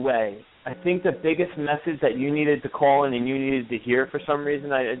on your way. I think the biggest message that you needed to call in and you needed to hear for some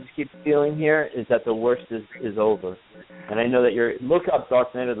reason, I just keep feeling here, is that the worst is over. And I know that look up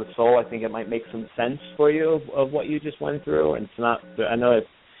Dark Night of the Soul. I think it might make some sense for you of what you just went through. And it's not, I know if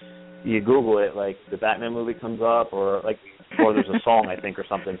you Google it, like the Batman movie comes up, or there's a song, I think, or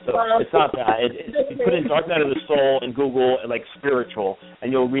something. So it's not that. You put in Dark Night of the Soul and Google spiritual,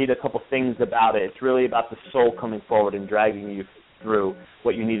 and you'll read a couple things about it. It's really about the soul coming forward and dragging you through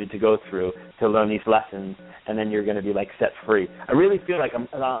what you needed to go through to learn these lessons, and then you're going to be like set free. I really feel like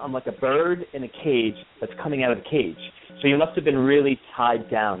I'm like a bird in a cage that's coming out of the cage. So you must have been really tied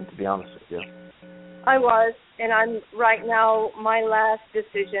down, to be honest with you. I was, and I'm right now, my last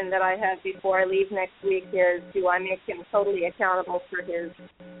decision that I have before I leave next week is, do I make him totally accountable for his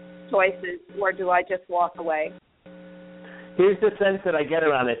choices, or do I just walk away? Here's the sense that I get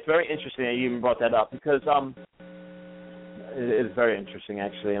around it. It's very interesting that you even brought that up, because it is very interesting,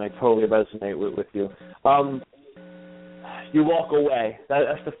 actually, and I totally resonate with you. You walk away.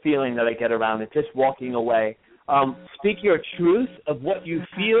 That's the feeling that I get around it, just walking away. Speak your truth of what you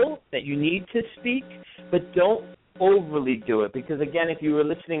feel that you need to speak, but don't overly do it. Because, again, if you were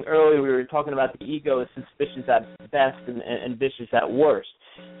listening earlier, we were talking about the ego is suspicious at best and vicious at worst.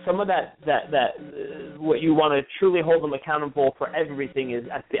 Some of that what you want to truly hold them accountable for everything is,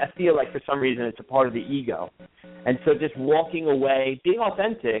 I feel like for some reason it's a part of the ego. And so just walking away, being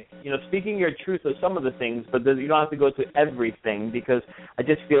authentic, speaking your truth of some of the things, but you don't have to go to everything, because I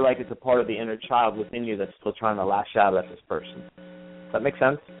just feel like it's a part of the inner child within you that's still trying to lash out at this person. Does that make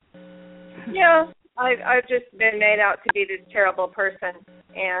sense? Yeah, I've just been made out to be this terrible person,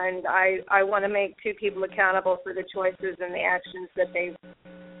 and I want to make two people accountable for the choices and the actions that they've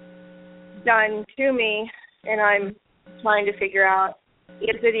done to me, and I'm trying to figure out,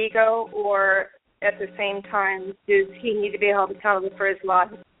 is it ego, or at the same time, does he need to be held accountable for his life?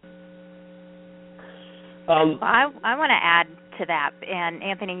 I want to add to that, and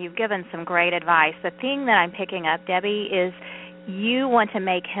Anthony, you've given some great advice. The thing that I'm picking up, Debbie, is you want to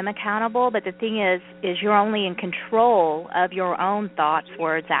make him accountable, but the thing is you're only in control of your own thoughts,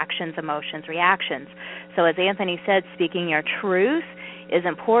 words, actions, emotions, reactions. So as Anthony said, speaking your truth is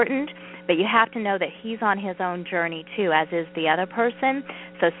important, but you have to know that he's on his own journey too, as is the other person.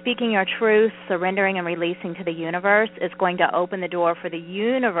 So speaking your truth, surrendering and releasing to the universe is going to open the door for the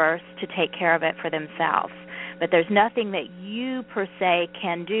universe to take care of it for themselves. But there's nothing that you per se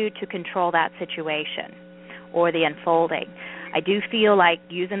can do to control that situation or the unfolding. I do feel like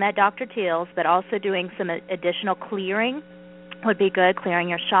using that Dr. Teal's, but also doing some additional clearing would be good, clearing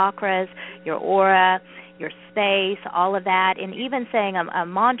your chakras, your aura, your space, all of that, and even saying a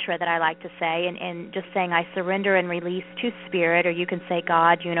mantra that I like to say, and just saying I surrender and release to spirit, or you can say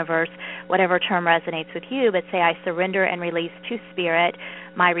God, universe, whatever term resonates with you, but say I surrender and release to spirit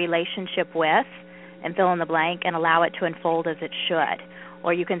my relationship with, and fill in the blank, and allow it to unfold as it should.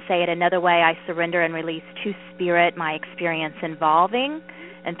 Or you can say it another way, I surrender and release to spirit my experience involving,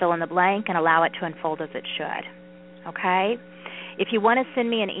 and fill in the blank, and allow it to unfold as it should. Okay? If you want to send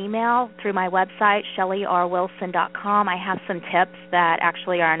me an email through my website, shellyrwilson.com, I have some tips that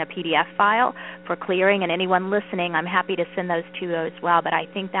actually are in a PDF file for clearing, and anyone listening, I'm happy to send those to you as well, but I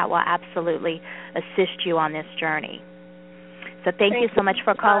think that will absolutely assist you on this journey. So thank you so much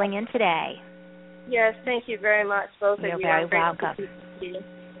for calling in today. Yes, thank you very much, both of you. You're very welcome.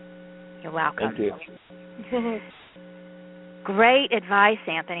 You're welcome. Thank you. Great advice,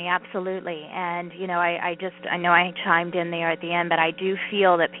 Anthony, absolutely. And, I know I chimed in there at the end, but I do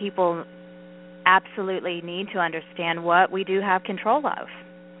feel that people absolutely need to understand what we do have control of.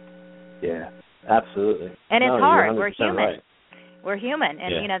 Yeah, absolutely. And it's hard. We're human. Right. We're human.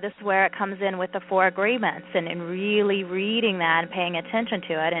 And, this is where it comes in with the 4 agreements and really reading that and paying attention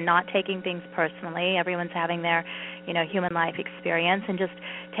to it and not taking things personally. Everyone's having their, human life experience and just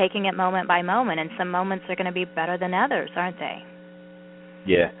taking it moment by moment. And some moments are going to be better than others, aren't they?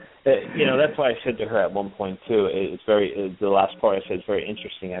 Yeah. That's why I said to her at one point, too, the last part I said is very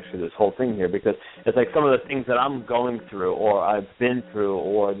interesting, actually, this whole thing here, because it's like some of the things that I'm going through or I've been through,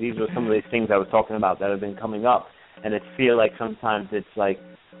 or these are some of these things I was talking about that have been coming up. And it feels like sometimes it's like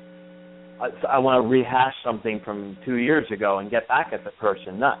I want to rehash something from 2 years ago and get back at the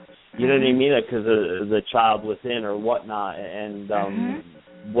person. You know what I mean? Because of the child within or whatnot. And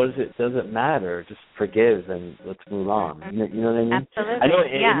what is it? Does it matter? Just forgive and let's move on. You know what I mean? Absolutely. I know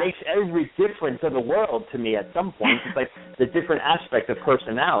it makes every difference in the world to me at some point. It's like the different aspect of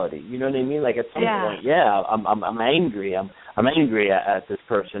personality. You know what I mean? Like at some point, I'm angry. I'm angry at this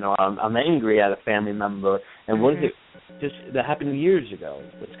person, or I'm angry at a family member. And what is it? Just that happened years ago.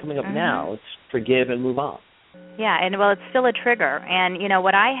 It's coming up now. Let's forgive and move on. Yeah, and it's still a trigger. And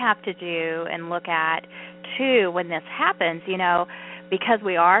what I have to do and look at too when this happens, because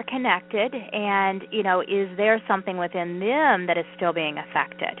we are connected, and is there something within them that is still being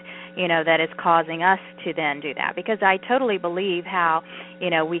affected, that is causing us to then do that? Because I totally believe how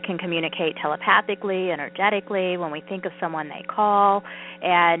we can communicate telepathically, energetically when we think of someone they call,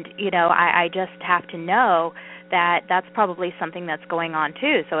 and I just have to know that's probably something that's going on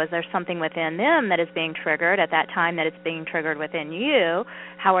too. So is there something within them that is being triggered at that time that it's being triggered within you?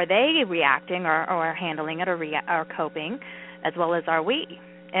 How are they reacting or handling it or coping, as well as are we?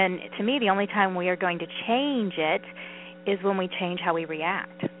 And to me, the only time we are going to change it is when we change how we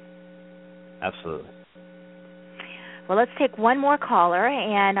react. Absolutely. Well, let's take one more caller,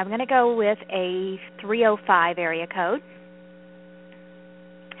 and I'm going to go with a 305 area code.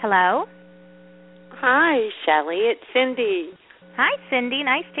 Hello? Hi, Shelly. It's Cindy. Hi, Cindy.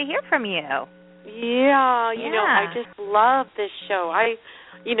 Nice to hear from you. Yeah, you know, I just love this show.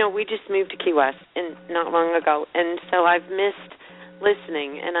 We just moved to Key West not long ago, and so I've missed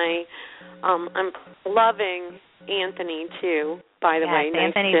listening, and I'm loving Anthony too. By the way,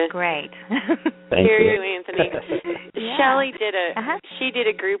 nice Anthony's great. Thank you, Anthony. Yeah. Shelly did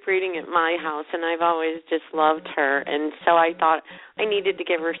a group reading at my house, and I've always just loved her, and so I thought I needed to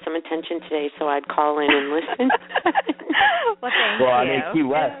give her some attention today, so I'd call in and listen. Well, thank you. I mean, Key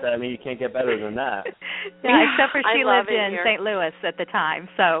West, you can't get better than that. Yeah, except for she lived in St. Louis at the time,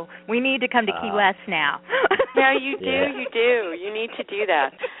 so we need to come to Key West now. Yeah, you do. You need to do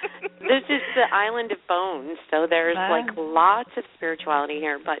that. This is the island of bones, so there's lots of spirituality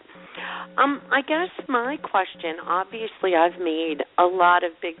here. But I guess my question, obviously I've made a lot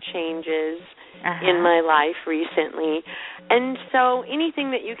of big changes in my life recently, and so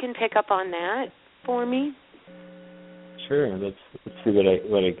anything that you can pick up on that for me? Sure. Let's see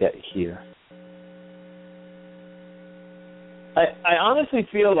what I get here. I honestly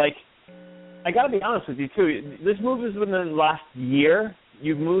feel like, I got to be honest with you, too. This move is within the last year.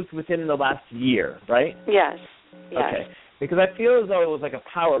 You've moved within the last year, right? Yes. Okay. Because I feel as though it was like a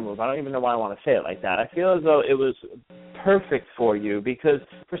power move. I don't even know why I want to say it like that. I feel as though it was perfect for you because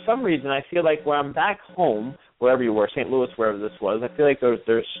for some reason I feel like when I'm back home, wherever you were, St. Louis, wherever this was, I feel like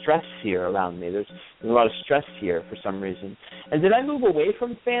there's stress here around me. There's a lot of stress here for some reason. And did I move away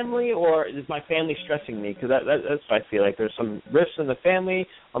from family, or is my family stressing me? Because that's what I feel like. There's some rifts in the family,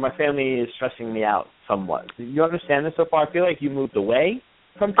 or my family is stressing me out somewhat. Do you understand this so far? I feel like you moved away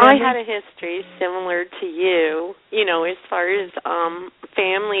from family. I had a history similar to you, as far as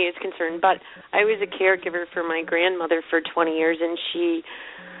family is concerned. But I was a caregiver for my grandmother for 20 years, and she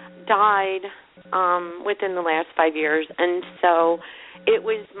died within the last 5 years, and so it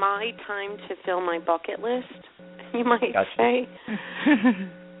was my time to fill my bucket list, you might say.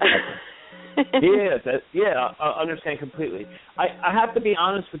 I understand completely. I have to be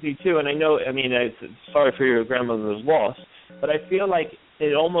honest with you, too, and I know, sorry for your grandmother's loss, but I feel like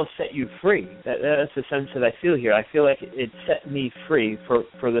it almost set you free. That's the sense that I feel here. I feel like it set me free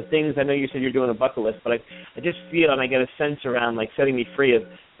for the things. I know you said you're doing a bucket list, but I just feel and I get a sense around like setting me free of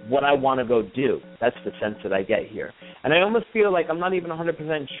what I want to go do. That's the sense that I get here. And I almost feel like I'm not even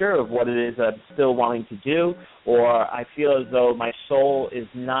 100% sure of what it is that I'm still wanting to do, or I feel as though my soul is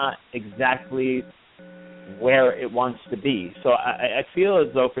not exactly where it wants to be. So I feel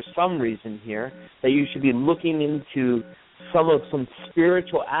as though for some reason here that you should be looking into some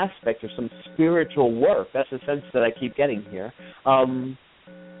spiritual aspect or some spiritual work. That's the sense that I keep getting here.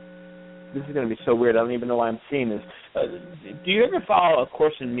 This is going to be so weird. I don't even know why I'm seeing this. Do you ever follow A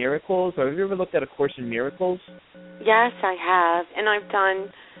Course in Miracles, or have you ever looked at A Course in Miracles? Yes, I have, and I've done,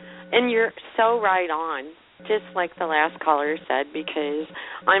 and you're so right on, just like the last caller said, because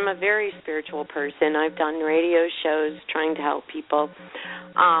I'm a very spiritual person. I've done radio shows trying to help people,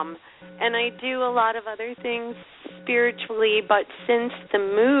 and I do a lot of other things spiritually, but since the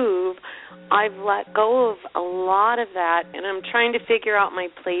move, I've let go of a lot of that, and I'm trying to figure out my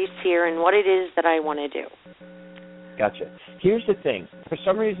place here and what it is that I want to do. Gotcha. Here's the thing. For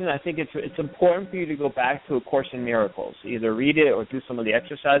some reason, I think it's important for you to go back to A Course in Miracles. Either read it or do some of the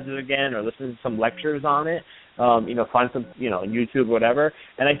exercises again or listen to some lectures on it. Find some, on YouTube or whatever.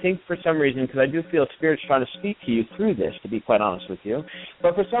 And I think for some reason, because I do feel Spirit's trying to speak to you through this, to be quite honest with you.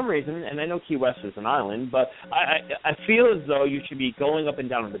 But for some reason, and I know Key West is an island, but I feel as though you should be going up and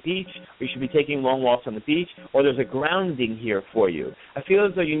down on the beach, or you should be taking long walks on the beach, or there's a grounding here for you. I feel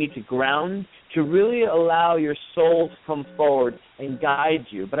as though you need to ground to really allow your soul to come forward and guide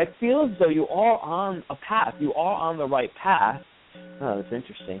you. But I feel as though you are on a path. You are on the right path. Oh, that's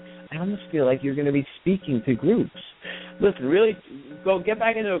interesting. I almost feel like you're going to be speaking to groups. Listen, really, go get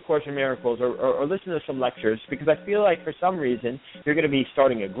back into A Course in Miracles or listen to some lectures, because I feel like for some reason you're going to be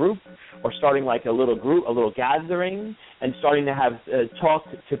starting a group or starting like a little group, a little gathering, and starting to have talk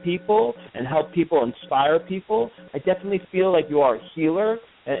to people and help people, inspire people. I definitely feel like you are a healer,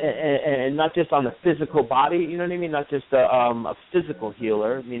 and not just on the physical body, you know what I mean? Not just a physical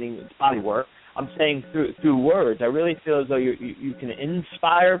healer, meaning it's body work. I'm saying through words. I really feel as though you can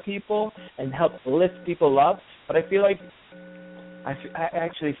inspire people and help lift people up. But I feel like I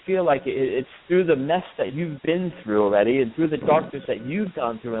actually feel like it's through the mess that you've been through already and through the darkness that you've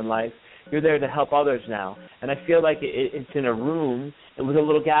gone through in life, you're there to help others now. And I feel like it's in a room with a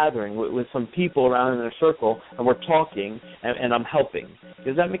little gathering with some people around in a circle, and we're talking, and I'm helping.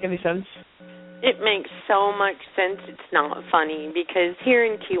 Does that make any sense? It makes so much sense. It's not funny, because here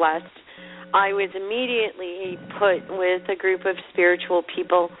in Key West, I was immediately put with a group of spiritual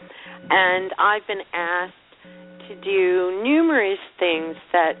people, and I've been asked to do numerous things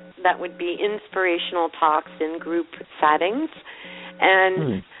that would be inspirational talks in group settings.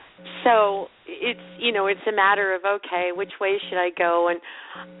 And so it's a matter of, okay, which way should I go? And,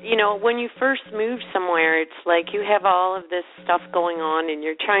 when you first move somewhere, it's like you have all of this stuff going on and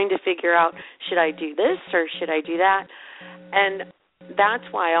you're trying to figure out, should I do this or should I do that? And that's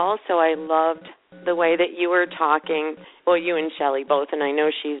why also I loved the way that you were talking, well, you and Shelly both, and I know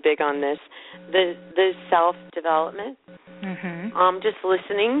she's big on this, the self-development. Just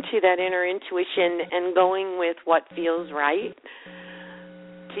listening to that inner intuition and going with what feels right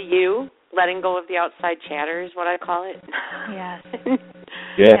to you, letting go of the outside chatter is what I call it. Yes.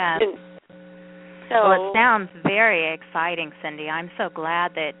 Yeah. Well, it sounds very exciting, Cindy. I'm so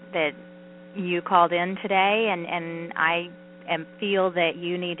glad that you called in today, and I feel that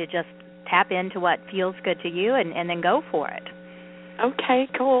you need to just tap into what feels good to you and then go for it. Okay,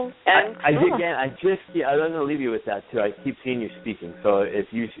 cool. I don't want to leave you with that too. I keep seeing you speaking, so if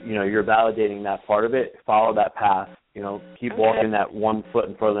you're validating that part of it, follow that path. Keep walking that one foot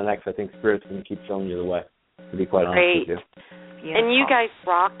in front of the next. I think Spirit's going to keep showing you the way. To be quite honest with you. Beautiful. And you guys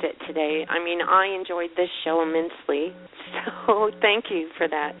rocked it today. I mean, I enjoyed this show immensely. So thank you for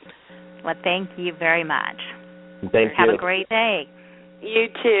that. Well, thank you very much. Thank you. Have a great day. You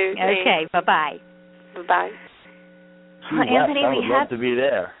too. Okay, bye-bye. Bye-bye. Well, Anthony, I would love to be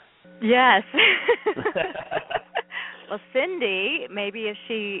there. Yes. Well, Cindy, maybe if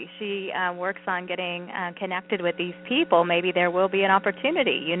she works on getting connected with these people, maybe there will be an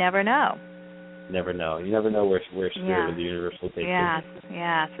opportunity. You never know. Never know. You never know where Spirit of the universe will take you.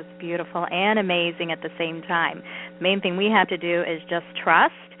 Yes, it's beautiful and amazing at the same time. The main thing we have to do is just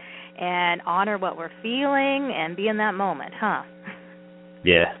trust and honor what we're feeling and be in that moment, huh?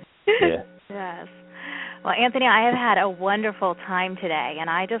 Yeah. Yes. Well, Anthony, I have had a wonderful time today, and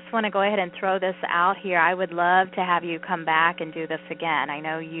I just want to go ahead and throw this out here. I would love to have you come back and do this again. I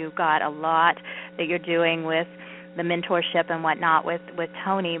know you've got a lot that you're doing with the mentorship and whatnot with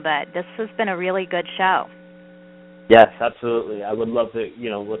Tony, but this has been a really good show. Yes, absolutely. I would love to,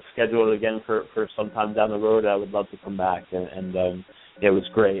 let's schedule it again for sometime down the road. I would love to come back, and it was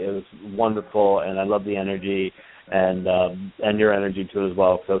great. It was wonderful, and I love the energy. And your energy too as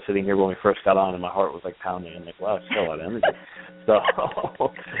well. So I was sitting here when we first got on, and my heart was like pounding. I'm like, wow, I still have energy.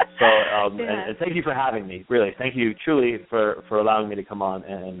 And thank you for having me. Really, thank you truly for allowing me to come on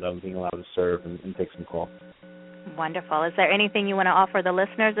and being allowed to serve and take some call. Wonderful. Is there anything you want to offer the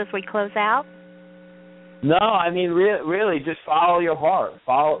listeners as we close out? No, I mean really, just follow your heart.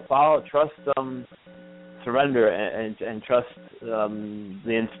 Follow, trust, surrender, and trust the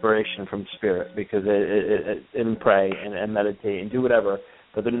inspiration from Spirit, because and pray and meditate and do whatever.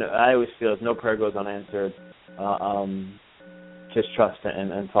 But I always feel if no prayer goes unanswered, just trust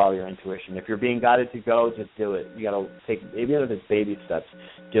and follow your intuition. If you're being guided to go, just do it. You got to take, even if it's baby steps,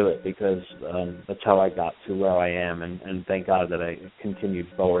 do it, because that's how I got to where I am, and thank God that I continued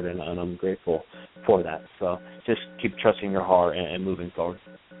forward, and I'm grateful for that. So just keep trusting your heart and moving forward.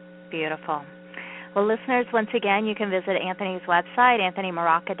 Beautiful. Well, listeners, once again, you can visit Anthony's website,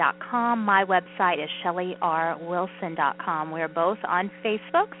 anthonymrocka.com. My website is shellyrwilson.com. We're both on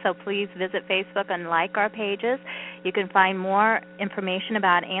Facebook, so please visit Facebook and like our pages. You can find more information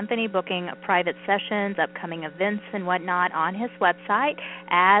about Anthony booking private sessions, upcoming events, and whatnot on his website,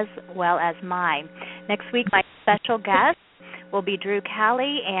 as well as mine. Next week, my special guest will be Drew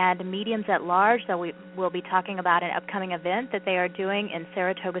Calley and Mediums at Large. So we will be talking about an upcoming event that they are doing in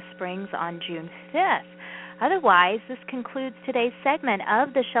Saratoga Springs on June 5th. Otherwise, this concludes today's segment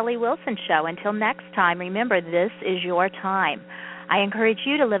of The Shelly Wilson Show. Until next time, remember, this is your time. I encourage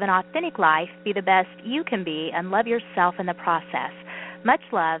you to live an authentic life, be the best you can be, and love yourself in the process. Much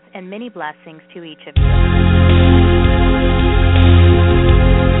love and many blessings to each of you.